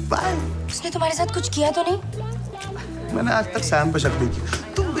जसमीत? बाय। उसने तुम्हारे साथ कुछ किया तो नहीं? मैंने आज तक सैम पे शक नहीं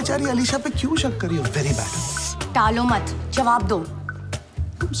किया। तुम बेचारी अलीशा पे क्यों शक करी हो? Very bad. टालो मत, जवाब दो।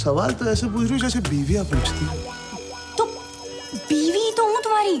 तुम सवाल तो ऐसे पूछ रही हो जैसे बीवियां पूछती। तो बीवी तो हूँ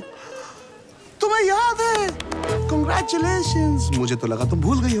तुम्हारी। तुम्हें याद है? Congratulations। मुझे तो लगा तुम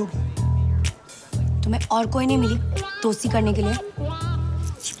भूल गई होगी। तुम्हें और कोई नहीं मिली दोस्ती करने के लिए?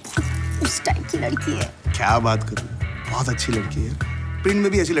 उस टाइप की लड़की है। क्या बात कर रही हो? बहुत अच्छी लड़की है। पिंड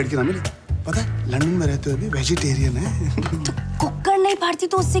में भी ऐसी लड़की ना मिले। पता है, लंदन में रहते हुए भी वेजिटेरियन है। तो कुकर नहीं फाड़ती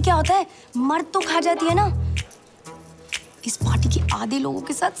तो उससे क्या होता है? मर्द तो खा जाती है ना। इस पार्टी के आधे लोगों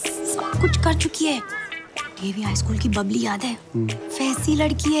के साथ सब कुछ कर चुकी है। डीएवी हाई स्कूल की बबली याद है? वैसी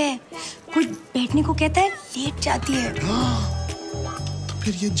लड़की है। कोई बैठने को कहता है, लेट जाती है। तो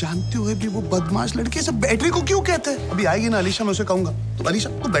फिर ये जानते हुए भी वो बदमाश लड़के सब बैठने को क्यों कहते हैं? अभी आएगी ना अलीशा, मैं उसे कहूंगा, तो अलीशा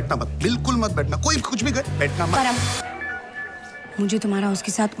तू बैठना मत, बिल्कुल मत बैठना। कोई कुछ भी कहे, बैठना मत। परम, मुझे तुम्हारा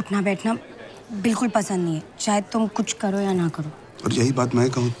उसके साथ उठना बैठना बिल्कुल पसंद नहीं है, चाहे तुम कुछ करो या ना करो। और यही बात मैं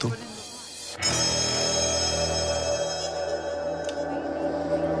कहूँ तो?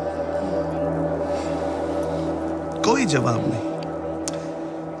 कोई जवाब नहीं।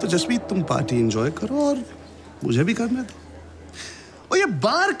 तो जसमीत तुम पार्टी एंजॉय करो और मुझे भी करने दो। ओ ये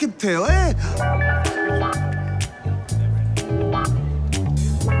बार कितने ओए?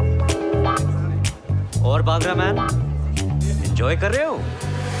 और बांद्रा मैन, एंजॉय कर रहे हो?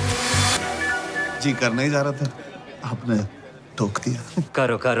 जी करने ही जा रहा था, आपने टोक दिया।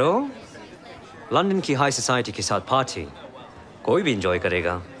 करो करो, लंदन की हाई सोसाइटी के साथ पार्टी कोई भी एंजॉय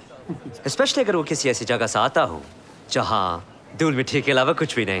करेगा, स्पेशली अगर वो किसी ऐसी जगह से आता हो जहाँ धूल मिट्टी के अलावा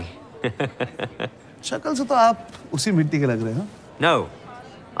कुछ भी नहीं। शक्ल से तो आप उसी मिट्टी के लग रहे हो। No,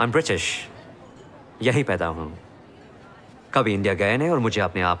 I'm British. यही पैदा हूँ। कभी इंडिया गए नहीं और मुझे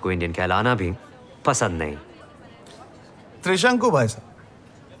अपने आप को इंडियन कहलाना भी पसंद नहीं। त्रिशंकु भाई साहब,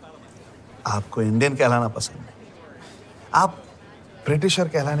 आपको इंडियन कहलाना पसंद नहीं, आप ब्रिटिशर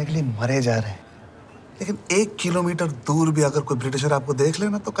कहलाने के लिए मरे जा रहे हैं। लेकिन 1 किलोमीटर दूर भी अगर कोई ब्रिटिशर आपको देख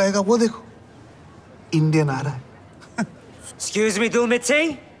लेना तो कहेगा वो देखो इंडियन आ रहा है। Excuse me, धूल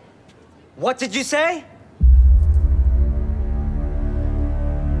मिट्टी? What did you say?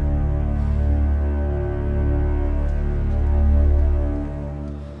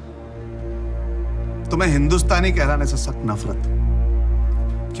 तुम्हें हिंदुस्तानी कहलाने से सख्त नफरत,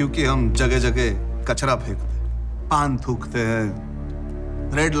 क्योंकि हम जगह जगह कचरा फेंकते हैं, पान थूकते हैं,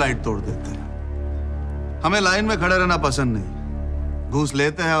 रेड लाइट तोड़ देते हैं। हमें लाइन में खड़े रहना पसंद नहीं, घूस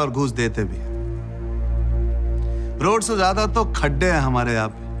लेते हैं और घूस देते भी हैं। रोड से ज्यादा तो खड्डे हैं हमारे यहाँ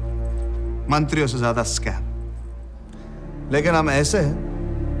पे, मंत्रियों से ज्यादा स्कैम। लेकिन हम ऐसे हैं,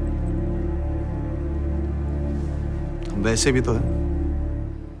 हम वैसे भी तो हैं।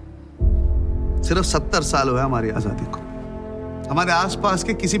 सिर्फ 70 साल हुए हमारी आजादी को। हमारे आसपास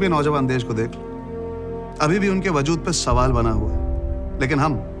के किसी भी नौजवान देश को देख लो, अभी भी उनके वजूद पे सवाल बना हुआ है। लेकिन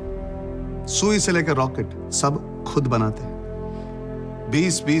हम सुई से लेकर रॉकेट सब खुद बनाते हैं।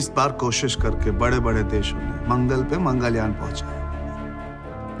 20-20 बार कोशिश करके बड़े बड़े देशों ने मंगल पे मंगलयान पहुंचाया,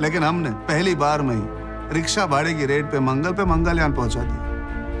 लेकिन हमने पहली बार में ही रिक्शा भाड़े की रेट पे मंगलयान पहुंचा दिया,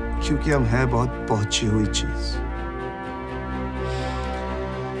 क्योंकि हम है बहुत पहुंची हुई चीज।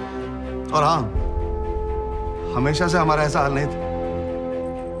 और हाँ, हमेशा से हमारा ऐसा हाल नहीं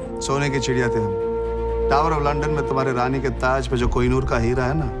था। सोने की चिड़िया थे हम। टावर ऑफ लंदन में तुम्हारे रानी के ताज पे जो कोहिनूर का हीरा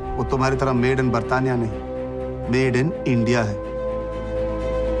है ना, वो तुम्हारी तरह मेड इन बर्तानिया नहीं, मेड इन इंडिया है।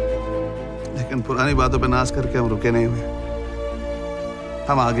 लेकिन पुरानी बातों पे नाश करके हम रुके नहीं हुए।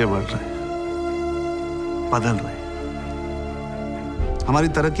 हम आगे बढ़ रहे हैं, बदल रहे हैं। हमारी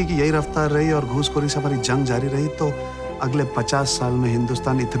तरक्की की यही रफ्तार रही और घूसखोरी से हमारी जंग जारी रही तो अगले 50 साल में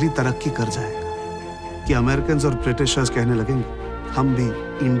हिंदुस्तान इतनी तरक्की कर जाएगा कि अमेरिकन और ब्रिटिशर्स कहने लगेंगे हम भी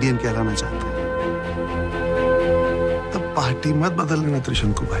इंडियन कहलाना चाहते हैं। तब पार्टी मत बदल लेना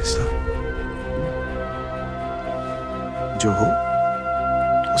त्रिशंकु भाई साहब। जो हो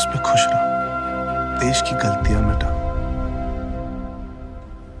उसमें खुश रहो, देश की गलतियां मिटाओ,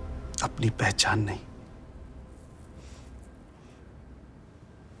 अपनी पहचान नहीं।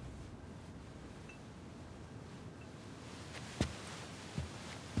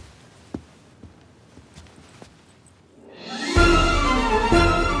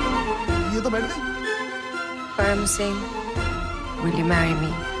 ये तो बैठ गई। Param Singh, will you marry me?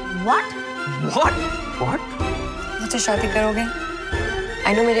 What? मुझसे शादी करोगे?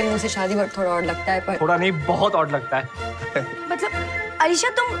 I know मेरे मुंह से शादी वर्ड थोड़ा और लगता है, पर थोड़ा नहीं, बहुत और लगता है। मतलब अलीशा,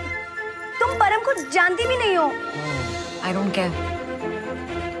 तुम परम को जानती भी नहीं हो। I don't care.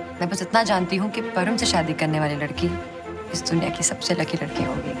 मैं बस इतना जानती हूँ कि परम से शादी करने वाली लड़की इस दुनिया की सबसे लकी लड़की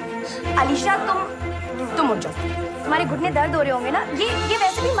होगी। अलीशा, तुम उठ जाओ। तुम्हारे घुटने दर्द हो रहे होंगे ना। ये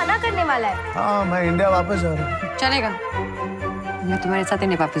वैसे भी मना करने वाला है। हाँ, मैं इंडिया वापस जा रहा हूँ। चलेगा, मैं तुम्हारे साथ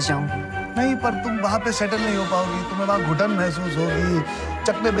इंडिया वापस जाऊंगी। नहीं, पर तुम वहाँ पे सेटल नहीं हो पाओगी। तुम्हें वहाँ घुटन महसूस होगी,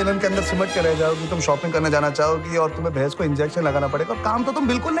 चकने बेलन के अंदर सिमट के रह जाओगी। तुम शॉपिंग करने जाना चाहोगी और तुम्हें भैंस को इंजेक्शन लगाना पड़ेगा और काम तो तुम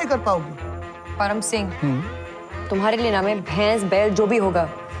बिल्कुल नहीं कर पाओगी। परम सिंह, तुम्हारे लिए ना मैं भैंस बैल जो भी होगा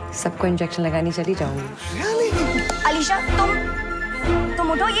सबको इंजेक्शन लगानी चली जाऊंगी। अलीशा,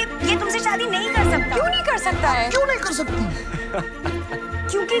 तुम उठो। ये तुमसे शादी नहीं कर सकता। क्यों नहीं कर सकता है? क्यों नहीं कर सकती?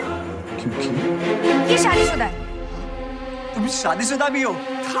 क्योंकि ये शादीशुदा है। तुम शादीशुदा भी हो?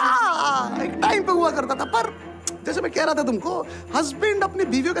 हाँ, एक टाइम पे हुआ करता था, पर जैसे मैं कह रहा था तुमको, हस्बैंड अपनी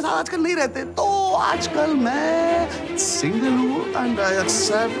बीवियों के साथ आजकल नहीं रहते, तो आजकल मैं सिंगल हूँ एंड आई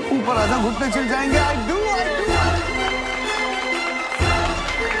एक्सेप्ट। ऊपर आजा, घुटने चिल जाएंगे। I do.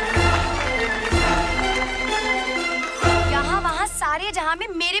 यहाँ वहाँ सारे जहाँ में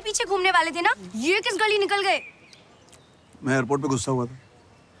मेरे पीछे घूमने वाले थे ना, ये किस गली निकल गए? मैं एयरपोर्ट पे गुस्सा हुआ था।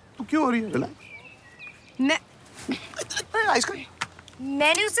 तू क्यों हो रही है? रिलैक्स।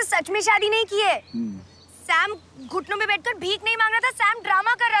 मैंने उससे सच में शादी नहीं की है। सैम घुटनों में बैठकर भीख नहीं मांग रहा था, सैम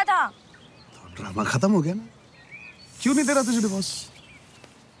ड्रामा कर रहा था। तो ड्रामा खत्म हो गया ना? क्यों नहीं दे रहा तुझे डिवोर्स?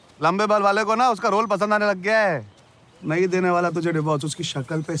 लंबे बाल वाले को ना उसका रोल पसंद आने लग गया है। नहीं देने वाला तुझे डिवोर्स, उसकी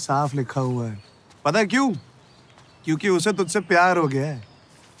शक्ल पे साफ लिखा हुआ है। पता है क्यों? क्योंकि उसे तुझसे प्यार हो गया है।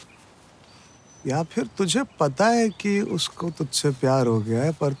 या फिर तुझे पता है कि उसको तुझसे प्यार हो गया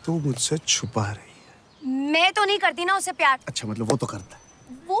है पर तू मुझसे छुपा रही है। मैं तो नहीं करती ना उससे प्यार। अच्छा, मतलब वो तो करता है।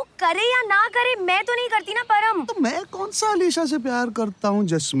 वो करे या ना करे, मैं तो नहीं करती ना परम। तो मैं कौन सा अलीशा से प्यार करता हूँ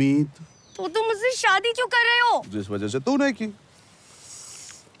जसमीत? तो तुम मुझसे शादी क्यों कर रहे हो? जिस वजह से तूने की।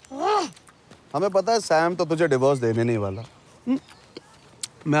 हमें पता है सैम तो तुझे डिवोर्स देने नहीं वाला।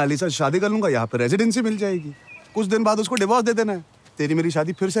 मैं अली से शादी कर लूंगा, यहाँ पे रेजिडेंसी मिल जाएगी, कुछ दिन बाद उसको डिवोर्स दे देना है, तेरी मेरी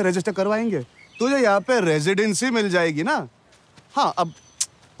शादी फिर से रजिस्टर करवाएंगे, तुझे यहाँ पे रेजिडेंसी मिल जाएगी ना। हाँ, अब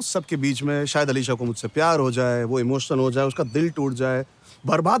उस सब के बीच में शायद अलीशा को मुझसे प्यार हो जाए, वो इमोशनल हो जाए, उसका दिल टूट जाए,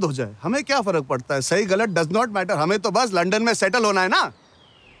 बर्बाद हो जाए, हमें क्या फर्क पड़ता है? सही गलत डज नॉट मैटर, हमें तो बस लंदन में सेटल होना है ना।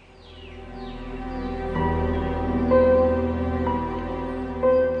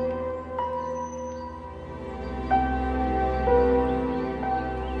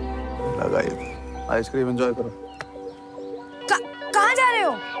 आइसक्रीम एंजॉय करो। कहाँ जा रहे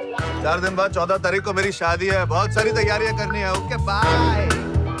हो? 4 दिन बाद 14 तारीख को मेरी शादी है, बहुत सारी तैयारियां करनी है। Okay bye.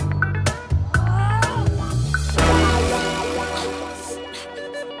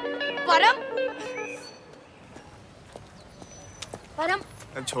 परम, परम,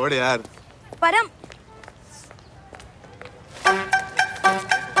 छोड़ यार। परम,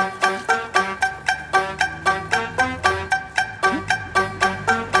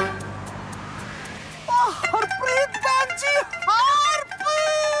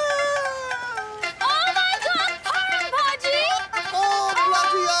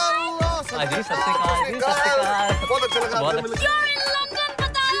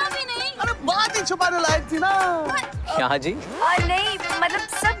 छुपाने लायक थी ना। क्या जी? नहीं, मतलब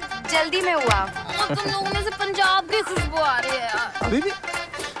सब जल्दी में हुआ। तुम लोगों में से पंजाब की खुशबू आ रही है यार। अभी भी?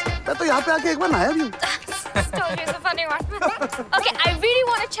 मैं तो यहाँ पे आके एक बार नहाया भी हूँ। Story is a funny one. Okay, I really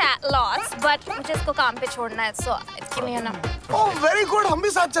want to chat lots, but मुझे इसको काम पे छोड़ना है, so give me a number. Oh, very good. हम भी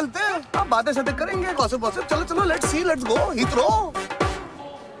साथ चलते हैं। अब बातें शातें करेंगे, गॉसिप वॉसिप। चलो चलो, let's see, let's go. Heathrow.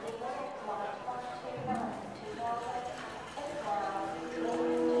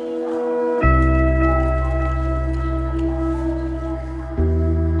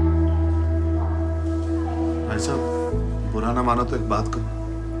 बुरा ना मानो तो एक बात कहूं,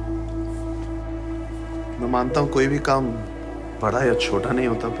 मैं मानता हूं कोई भी काम बड़ा या छोटा नहीं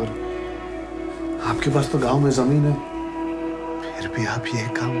होता, पर आपके पास तो गांव में जमीन है, फिर भी आप ये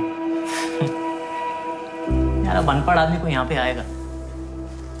काम। यार अब अनपढ़ आदमी को यहाँ पे आएगा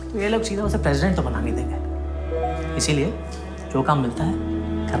तो ये लोग सीधा उसे प्रेसिडेंट तो बना नहीं देंगे, इसीलिए जो काम मिलता है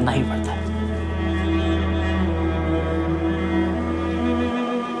करना ही पड़ता है।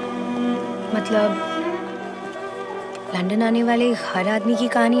 मतलब लंदन आने वाले हर आदमी की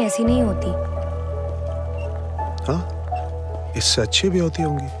कहानी ऐसी नहीं होती। हाँ, इससे अच्छी भी होती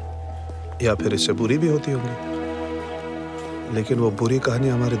होंगी या फिर इससे बुरी भी होती होंगी, लेकिन वो बुरी कहानी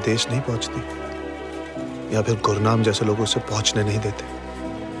हमारे देश नहीं पहुंचती या फिर गुरनाम जैसे लोगों से पहुंचने नहीं देते।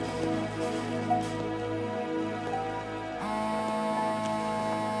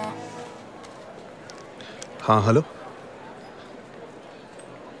 हाँ हेलो,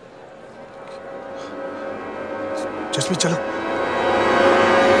 जसमीत चलो।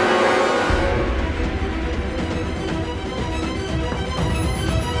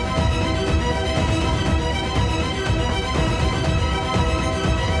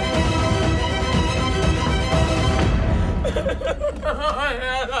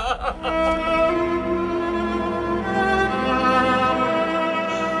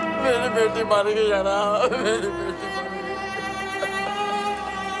 मेरी बेटी मर गई है ना, मेरी बेटी मर गई।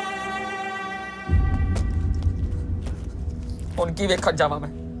 उनकी वेखन जावा मैं,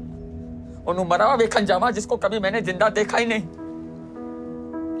 उन्होंने मरा हुआ वेखन जावा जिसको कभी मैंने जिंदा देखा ही नहीं।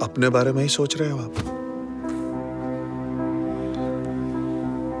 अपने बारे में ही सोच रहे हो आप?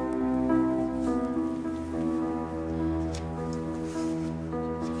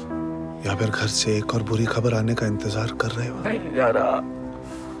 या फिर घर से एक और बुरी खबर आने का इंतजार कर रहे हो? नहीं यार,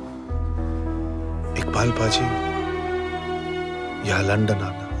 इकबाल पाजी, यहाँ लंदन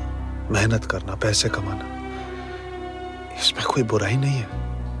आना, मेहनत करना, पैसे कमाना, इसमें कोई बुराई नहीं है।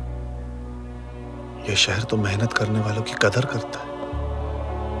 यह शहर तो मेहनत करने वालों की कदर करता है,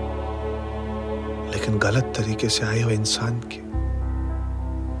 लेकिन गलत तरीके से आए हुए इंसान की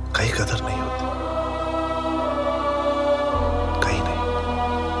कहीं कदर नहीं होती, कहीं नहीं।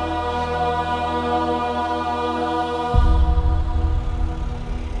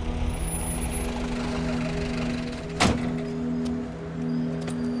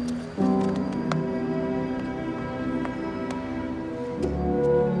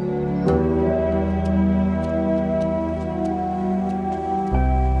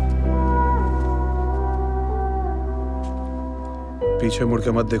 पीछे मुड़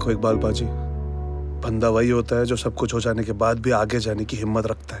के मत देखो इकबाल पाजी, बंदा वही होता है जो सब कुछ हो जाने के बाद भी आगे जाने की हिम्मत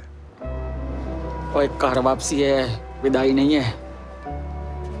रखता है। और एक घर वापसी है, विदाई नहीं है,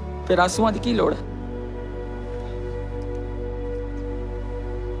 फिर आंसुओं की लोड़ है।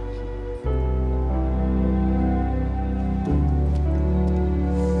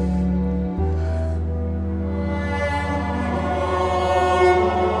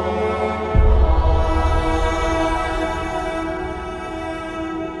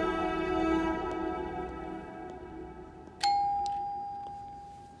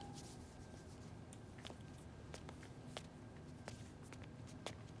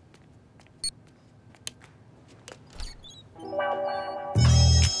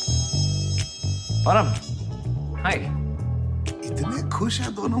 परम, हाय। इतने खुश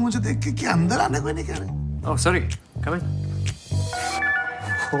हैं दोनों मुझे देख के कि अंदर आने को नहीं कह रहे। ओह सॉरी, कम इन।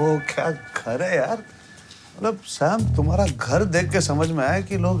 ओ क्या घर है यार। मतलब सैम, तुम्हारा घर देख के समझ में आया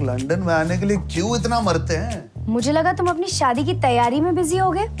कि लोग लंदन में आने के लिए क्यों इतना मरते हैं। मुझे लगा तुम अपनी शादी की तैयारी में बिजी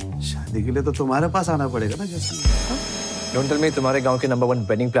हो गए। शादी के लिए तो तुम्हारे पास आना पड़ेगा ना जैसे। डोंट टेल मी, तुम्हारे गांव के नंबर 1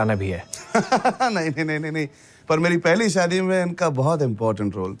 वेडिंग प्लानर भी है। नहीं, पर मेरी पहली शादी में इनका बहुत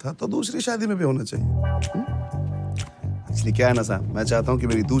इंपॉर्टेंट रोल था, तो दूसरी शादी में भी होना चाहिए। इसलिए क्या है ना सैम, मैं चाहता हूँ कि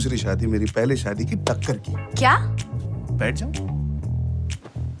मेरी दूसरी शादी मेरी पहली शादी की टक्कर की। क्या? बैठ जाओ।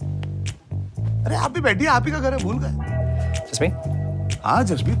 अरे आप भी बैठिए, आप ही का घर है, भूल गए। जसमीत? हाँ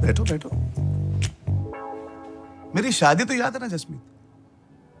जसमीत, बैठो बैठो। मेरी शादी तो याद है ना जसमीत?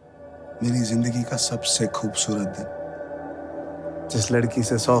 मेरी जिंदगी का सबसे खूबसूरत दिन। जिस लड़की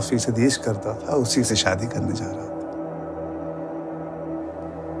से 100% इश्क करता था, उसी से शादी करने जा रहा था।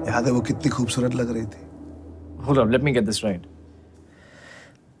 याद है वो कितनी खूबसूरत लग रही थी? Hold on, let me get this right.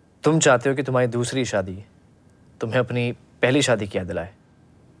 तुम चाहते हो कि तुम्हारी दूसरी शादी तुम्हें अपनी पहली शादी की याद दिलाए?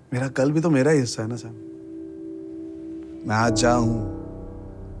 मेरा कल भी तो मेरा ही हिस्सा है ना सैम। मैं आज जहाँ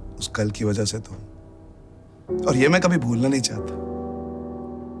हूं उस कल की वजह से तो, और ये मैं कभी भूलना नहीं चाहता।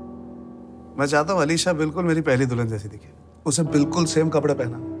 मैं चाहता हूँ अलीशा बिल्कुल मेरी पहली दुल्हन जैसी दिखे। उसे बिल्कुल सेम कपड़े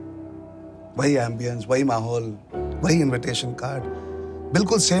पहना, वही एम्बियंस, वही माहौल, वही इनविटेशन कार्ड,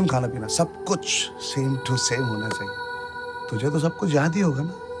 बिल्कुल सेम खाना पीना, सब कुछ सेम टू सेम होना चाहिए। तुझे तो सब कुछ याद ही होगा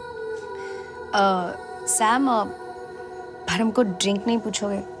ना? सैम, पर हमको ड्रिंक नहीं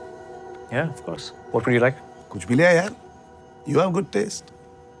पूछोगे? Yeah, of course. What would you like? कुछ भी ले आ यार। You have good taste.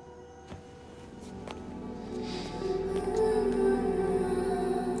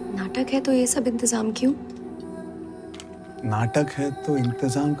 नाटक है तो ये सब इंतजाम क्यों? नाटक है तो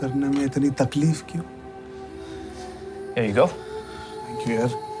इंतजाम करने में इतनी तकलीफ क्यों? Here you go. Thank you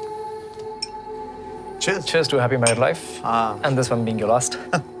यार। Cheers. Cheers to a happy married life. And this one being your last.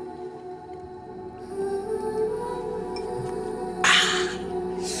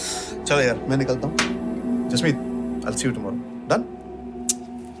 चलो यार, मैं निकलता हूँ। Jasmeet, I'll see you tomorrow. Done?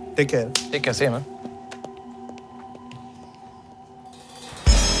 Take care. Take care, same man.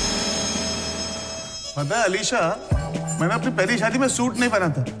 पता है अलीशा, मैंने अपनी पहली शादी में सूट नहीं पहना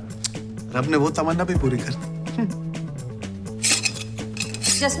था। रब ने वो तमन्ना भी पूरी कर दी।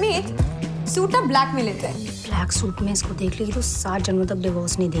 जसमीत, सूट ना ब्लैक में लेते हैं। ब्लैक सूट में इसको देख लेगी तो 7 जन्मों तक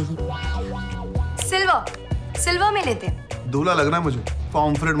डिवोर्स नहीं देगी। सिल्वर में लेते हैं। दूल्हा लगना है मुझे,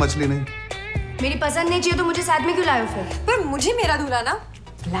 पॉम्फ्रेट मछली नहीं। मेरी पसंद नहीं चाहिए तो मुझे साथ में क्यों लाए हो फिर? पर मुझे मेरा दूल्हा ना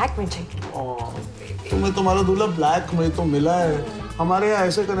ब्लैक में चाहिए। तुम्हें तुम्हारा दूल्हा ब्लैक में तो मिला है। हमारे यहाँ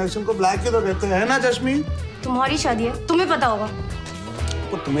ऐसे कनेक्शन को ब्लैक ही तो कहते हैं ना जश्मी? तुम्हारी शादी है, तुम्हें पता होगा।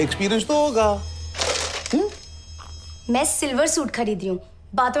 तो तुम्हें एक्सपीरियंस तो होगा। मैं सिल्वर सूट खरीद रही हूँ,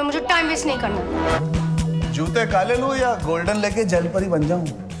 बात में मुझे टाइम वेस्ट नहीं करना। जूते काले लूं या गोल्डन लेके जलपरी बन जाऊं?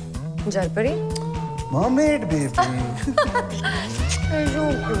 जलपरी? Mermaid baby.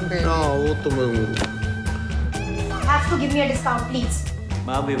 वो तो मैं Have to give me a discount, please.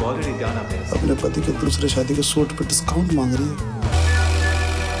 Ma'am, we've already done our best. अपने पति के दूसरे शादी के सूट पे डिस्काउंट मांग रही है।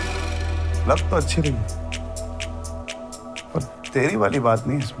 लग तो अच्छी रही, पर तेरी वाली बात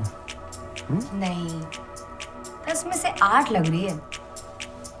नहीं इसमें। नहीं, 10 में से 8 लग रही है।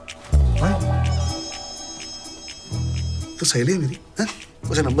 तो सहेली है मेरी, हाँ?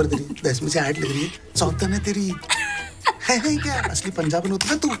 उसे नंबर दे रही है, 10 में से 8 लग रही है। सौतन है तेरी। है क्या? असली पंजाबन होती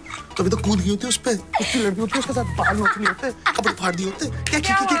है तू। कभी तो कूद गई होती है उस पे, उसकी लड़की होती है, उसके साथ बाल नोच रही होते, कपड़े फाड़ दिए होते।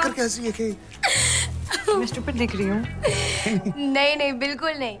 क्या करके हंस रही है कि? मैं स्टूपिड दिख रही हूँ। नहीं,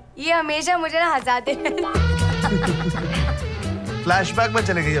 बिल्कुल नहीं। ये हमेशा मुझे ना हंसाते रहते। फ्लैशबैक में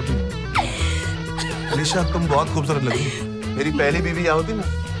चले गई अभी। अलीशा, तुम बहुत खूबसूरत लगी। मेरी पहली बीवी यहाँ होती ना,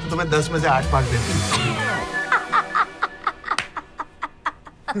 तो तुम्हें 10 में से 8 मार्क देती।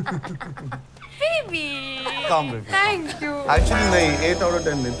 Baby. Come, baby. Thank you. Actually नहीं, 8 out of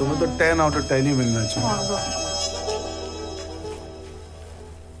 10 नहीं, तुम्हें तो 10 out of 10 ही मिलना चाहिए।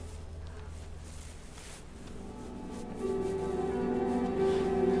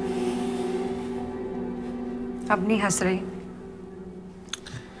 अब नहीं हंस रही।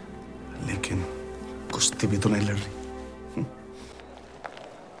 लेकिन कुश्ती भी तो नहीं लड़ रही।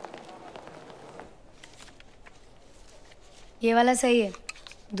 ये वाला सही है।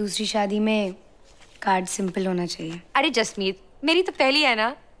 दूसरी शादी में कार्ड सिंपल होना चाहिए। अरे जसमीत, मेरी तो पहली है ना।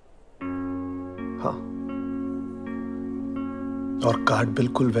 हाँ, और कार्ड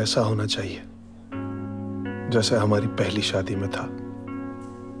बिल्कुल वैसा होना चाहिए जैसे हमारी पहली शादी में था।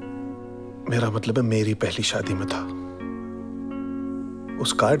 मेरा मतलब है मेरी पहली शादी में था।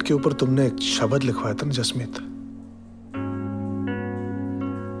 उस कार्ड के ऊपर तुमने एक शब्द लिखवाया था ना जसमीत,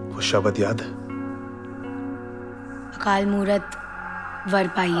 वो शब्द याद है? अकाल मूरत वर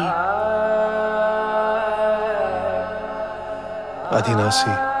पाइए।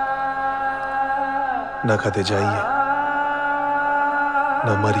 अधिनासी न कदे जाइए न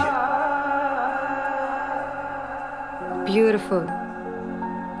मरिए। ब्यूटीफुल।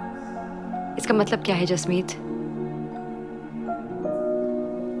 इसका मतलब क्या है जसमीत?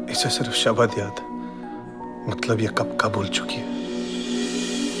 इसे सिर्फ शब्द याद, मतलब ये कब का भूल चुकी है।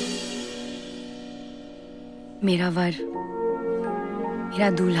 मेरा वर, मेरा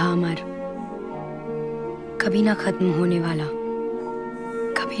दूल्हा अमर, कभी ना खत्म होने वाला,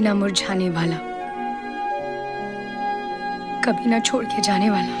 कभी ना मुरझाने वाला, कभी ना छोड़ के जाने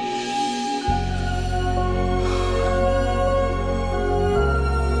वाला।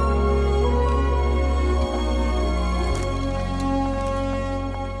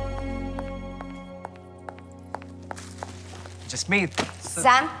 जसमीत।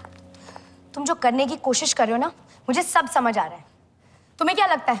 सैम, तुम जो करने की कोशिश कर रहे हो ना, मुझे सब समझ आ रहा है। तुम्हें क्या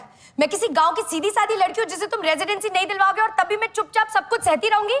लगता है मैं किसी गांव की सीधी सादी लड़की हूँ जिसे तुम रेजिडेंसी नहीं दिलवाओगे और तभी मैं चुपचाप सब कुछ सहती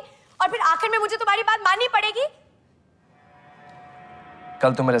रहूंगी और फिर आखिर में मुझे तुम्हारी बात माननी पड़ेगी?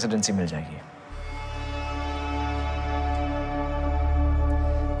 कल तुम्हें रेजिडेंसी मिल जाएगी।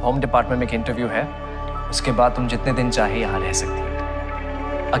 होम डिपार्टमेंट में एक इंटरव्यू है, उसके बाद तुम जितने दिन चाहे यहाँ रह सकती हो,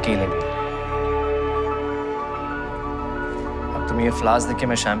 अकेले भी। अब तुम्हें ये फ्लास्क देख के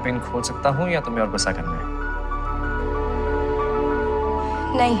मैं शैंपेन खोल सकता हूँ या तुम्हें और गुस्सा करना है?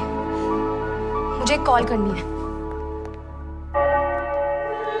 नहीं, मुझे कॉल करनी है।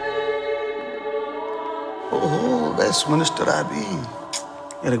 ओहो, वेस्ट मिनिस्टर अभी।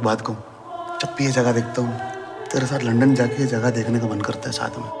 यार एक बात कहूँ, जब भी ये जगह देखता हूँ तेरे साथ लंदन जाके ये जगह देखने का मन करता है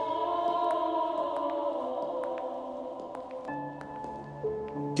साथ में।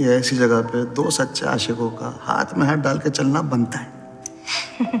 कि ऐसी जगह पे दो सच्चे आशिकों का हाथ में हाथ डाल के चलना बनता है।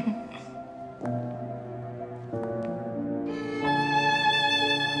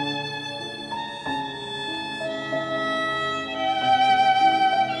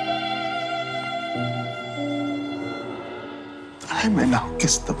 I may now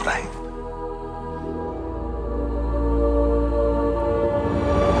kiss the bride.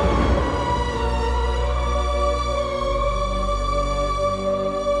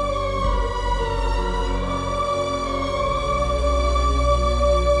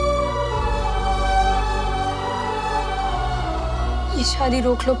 ये शादी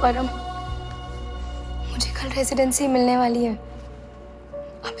रोक लो परम, मुझे कल रेजिडेंसी मिलने वाली है।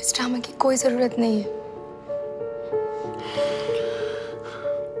 अब इस ड्रामा की कोई जरूरत नहीं है।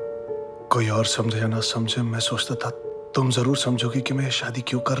 कोई और समझे या ना समझे, मैं सोचता था तुम जरूर समझोगी कि मैं ये शादी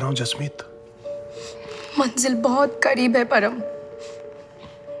क्यों कर रहा हूँ जसमीत। मंजिल बहुत करीब है परम,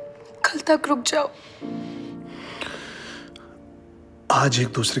 कल तक रुक जाओ। आज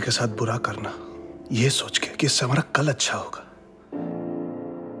एक दूसरे के साथ बुरा करना, ये सोच के कि इससे हमारा कल अच्छा होगा,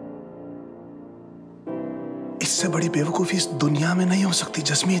 इससे बड़ी बेवकूफी इस दुनिया में नहीं हो सकती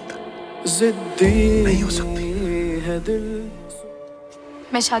जसमीत। जिद्दी नहीं हो सकती है दिल।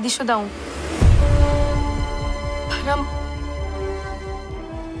 मैं शादीशुदा हूँ परम,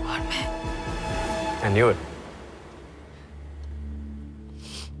 और मैं I knew it.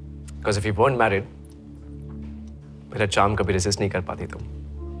 Because if you weren't married, मेरा चार्म कभी रेसिस्ट नहीं कर पाती तुम।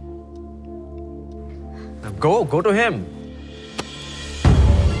 Now go to him.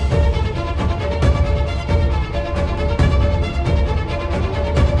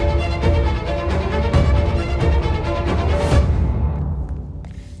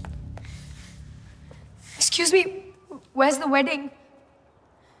 Excuse me, where's the wedding?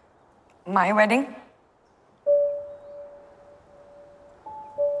 My wedding?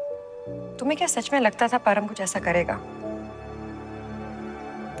 तुम्हें क्या सच में लगता था परम कुछ ऐसा करेगा?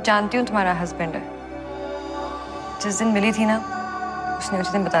 जानती हूँ तुम्हारा हस्बैंड है। जिस दिन मिली थी ना, उसने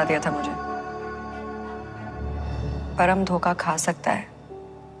उसी दिन बता दिया था मुझे। परम धोखा खा सकता है,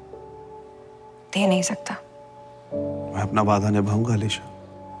 दे नहीं सकता। मैं अपना वादा निभाऊंगा अलीशा,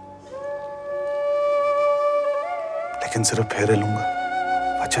 लेकिन सिर्फ फेरे लूंगा,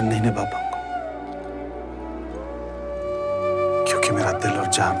 वचन नहीं निभा पाऊंगा, क्योंकि मेरा दिल और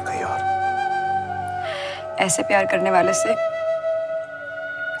जान कहीं और। ऐसे प्यार करने वाले से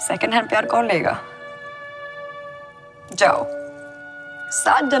सेकंड हैंड प्यार कौन लेगा? जाओ,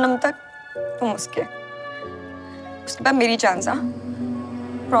 7 जन्म तक तुम उसके बाद मेरी चांस, हाँ?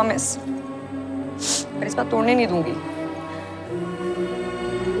 प्रॉमिस। पर इस बार तोड़ने नहीं दूंगी।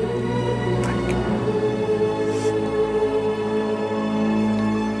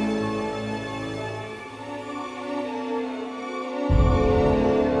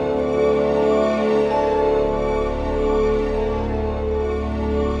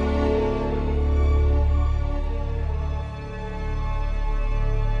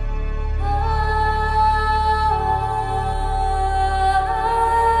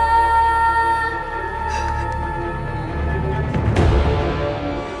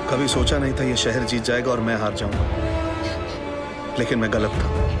 कभी सोचा नहीं था ये शहर जीत जाएगा और मैं हार जाऊंगा, लेकिन मैं गलत था।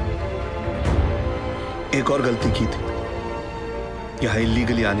 एक और गलती की थी, यहाँ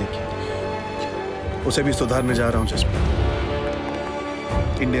इलीगली आने की। उसे भी सुधारने जा रहा हूं जसमीत।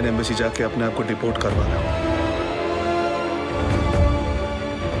 इंडियन एम्बेसी जाके अपने आप को डिपोर्ट करवा रहा हूं।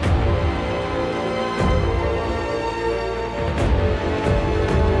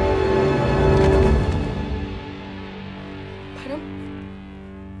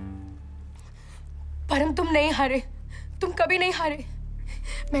 परम, तुम नहीं हारे, तुम कभी नहीं हारे।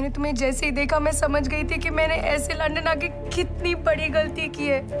 मैंने तुम्हें जैसे ही देखा मैं समझ गई थी कि मैंने ऐसे लंदन आके कितनी बड़ी गलती की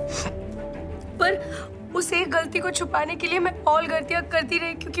है। पर उस एक गलती को छुपाने के लिए मैं और गलतियां करती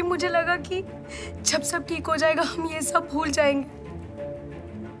रही, क्योंकि मुझे लगा कि जब सब ठीक हो जाएगा हम ये सब भूल जाएंगे।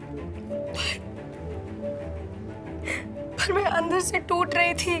 पर मैं अंदर से टूट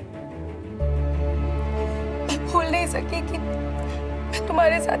रही थी। मैं भूल नहीं सकी कि मैं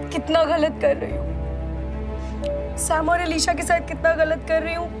तुम्हारे साथ कितना गलत कर रही हूँ, सैम और अलीशा के साथ कितना गलत कर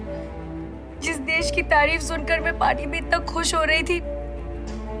रही हूँ। जिस देश की तारीफ सुनकर मैं पार्टी में इतना खुश हो रही थी,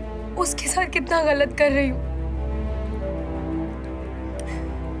 उसके साथ कितना गलत कर रही हूँ।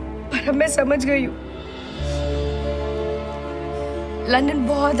 पर अब मैं समझ गई हूँ, लंदन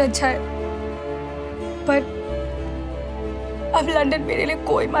बहुत अच्छा है, पर अब लंदन मेरे लिए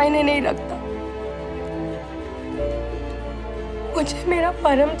कोई मायने नहीं रखता। मुझे मेरा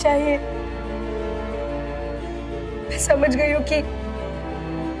परम चाहिए। मैं समझ गई हूँ कि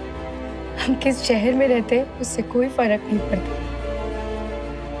हम किस शहर में रहते हैं उससे कोई फर्क नहीं पड़ता।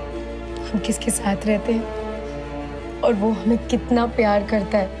 हम किसके साथ रहते हैं और वो हमें कितना प्यार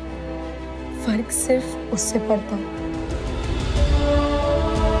करता है, फर्क सिर्फ उससे पड़ता है।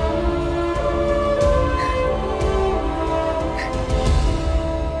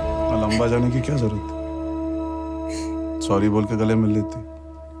 लंबा जाने की क्या जरूरत है? सॉरी बोल के गले मिल लेती।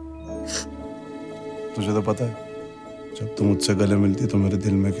 तुझे तो पता है, जब तुम मुझसे गले मिलती तो मेरे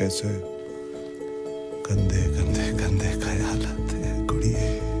दिल में कैसे गंदे गंदे गंदे ख्याल आते हैं। गुड़िए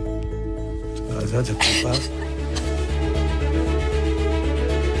आजा झपके पास।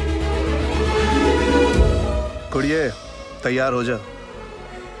 गुड़िए तैयार हो जा,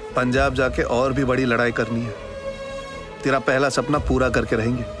 पंजाब जाके और भी बड़ी लड़ाई करनी है। तेरा पहला सपना पूरा करके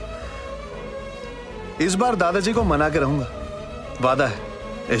रहेंगे। इस बार दादाजी को मना के रहूंगा, वादा है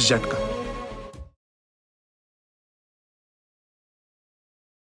इस जट का।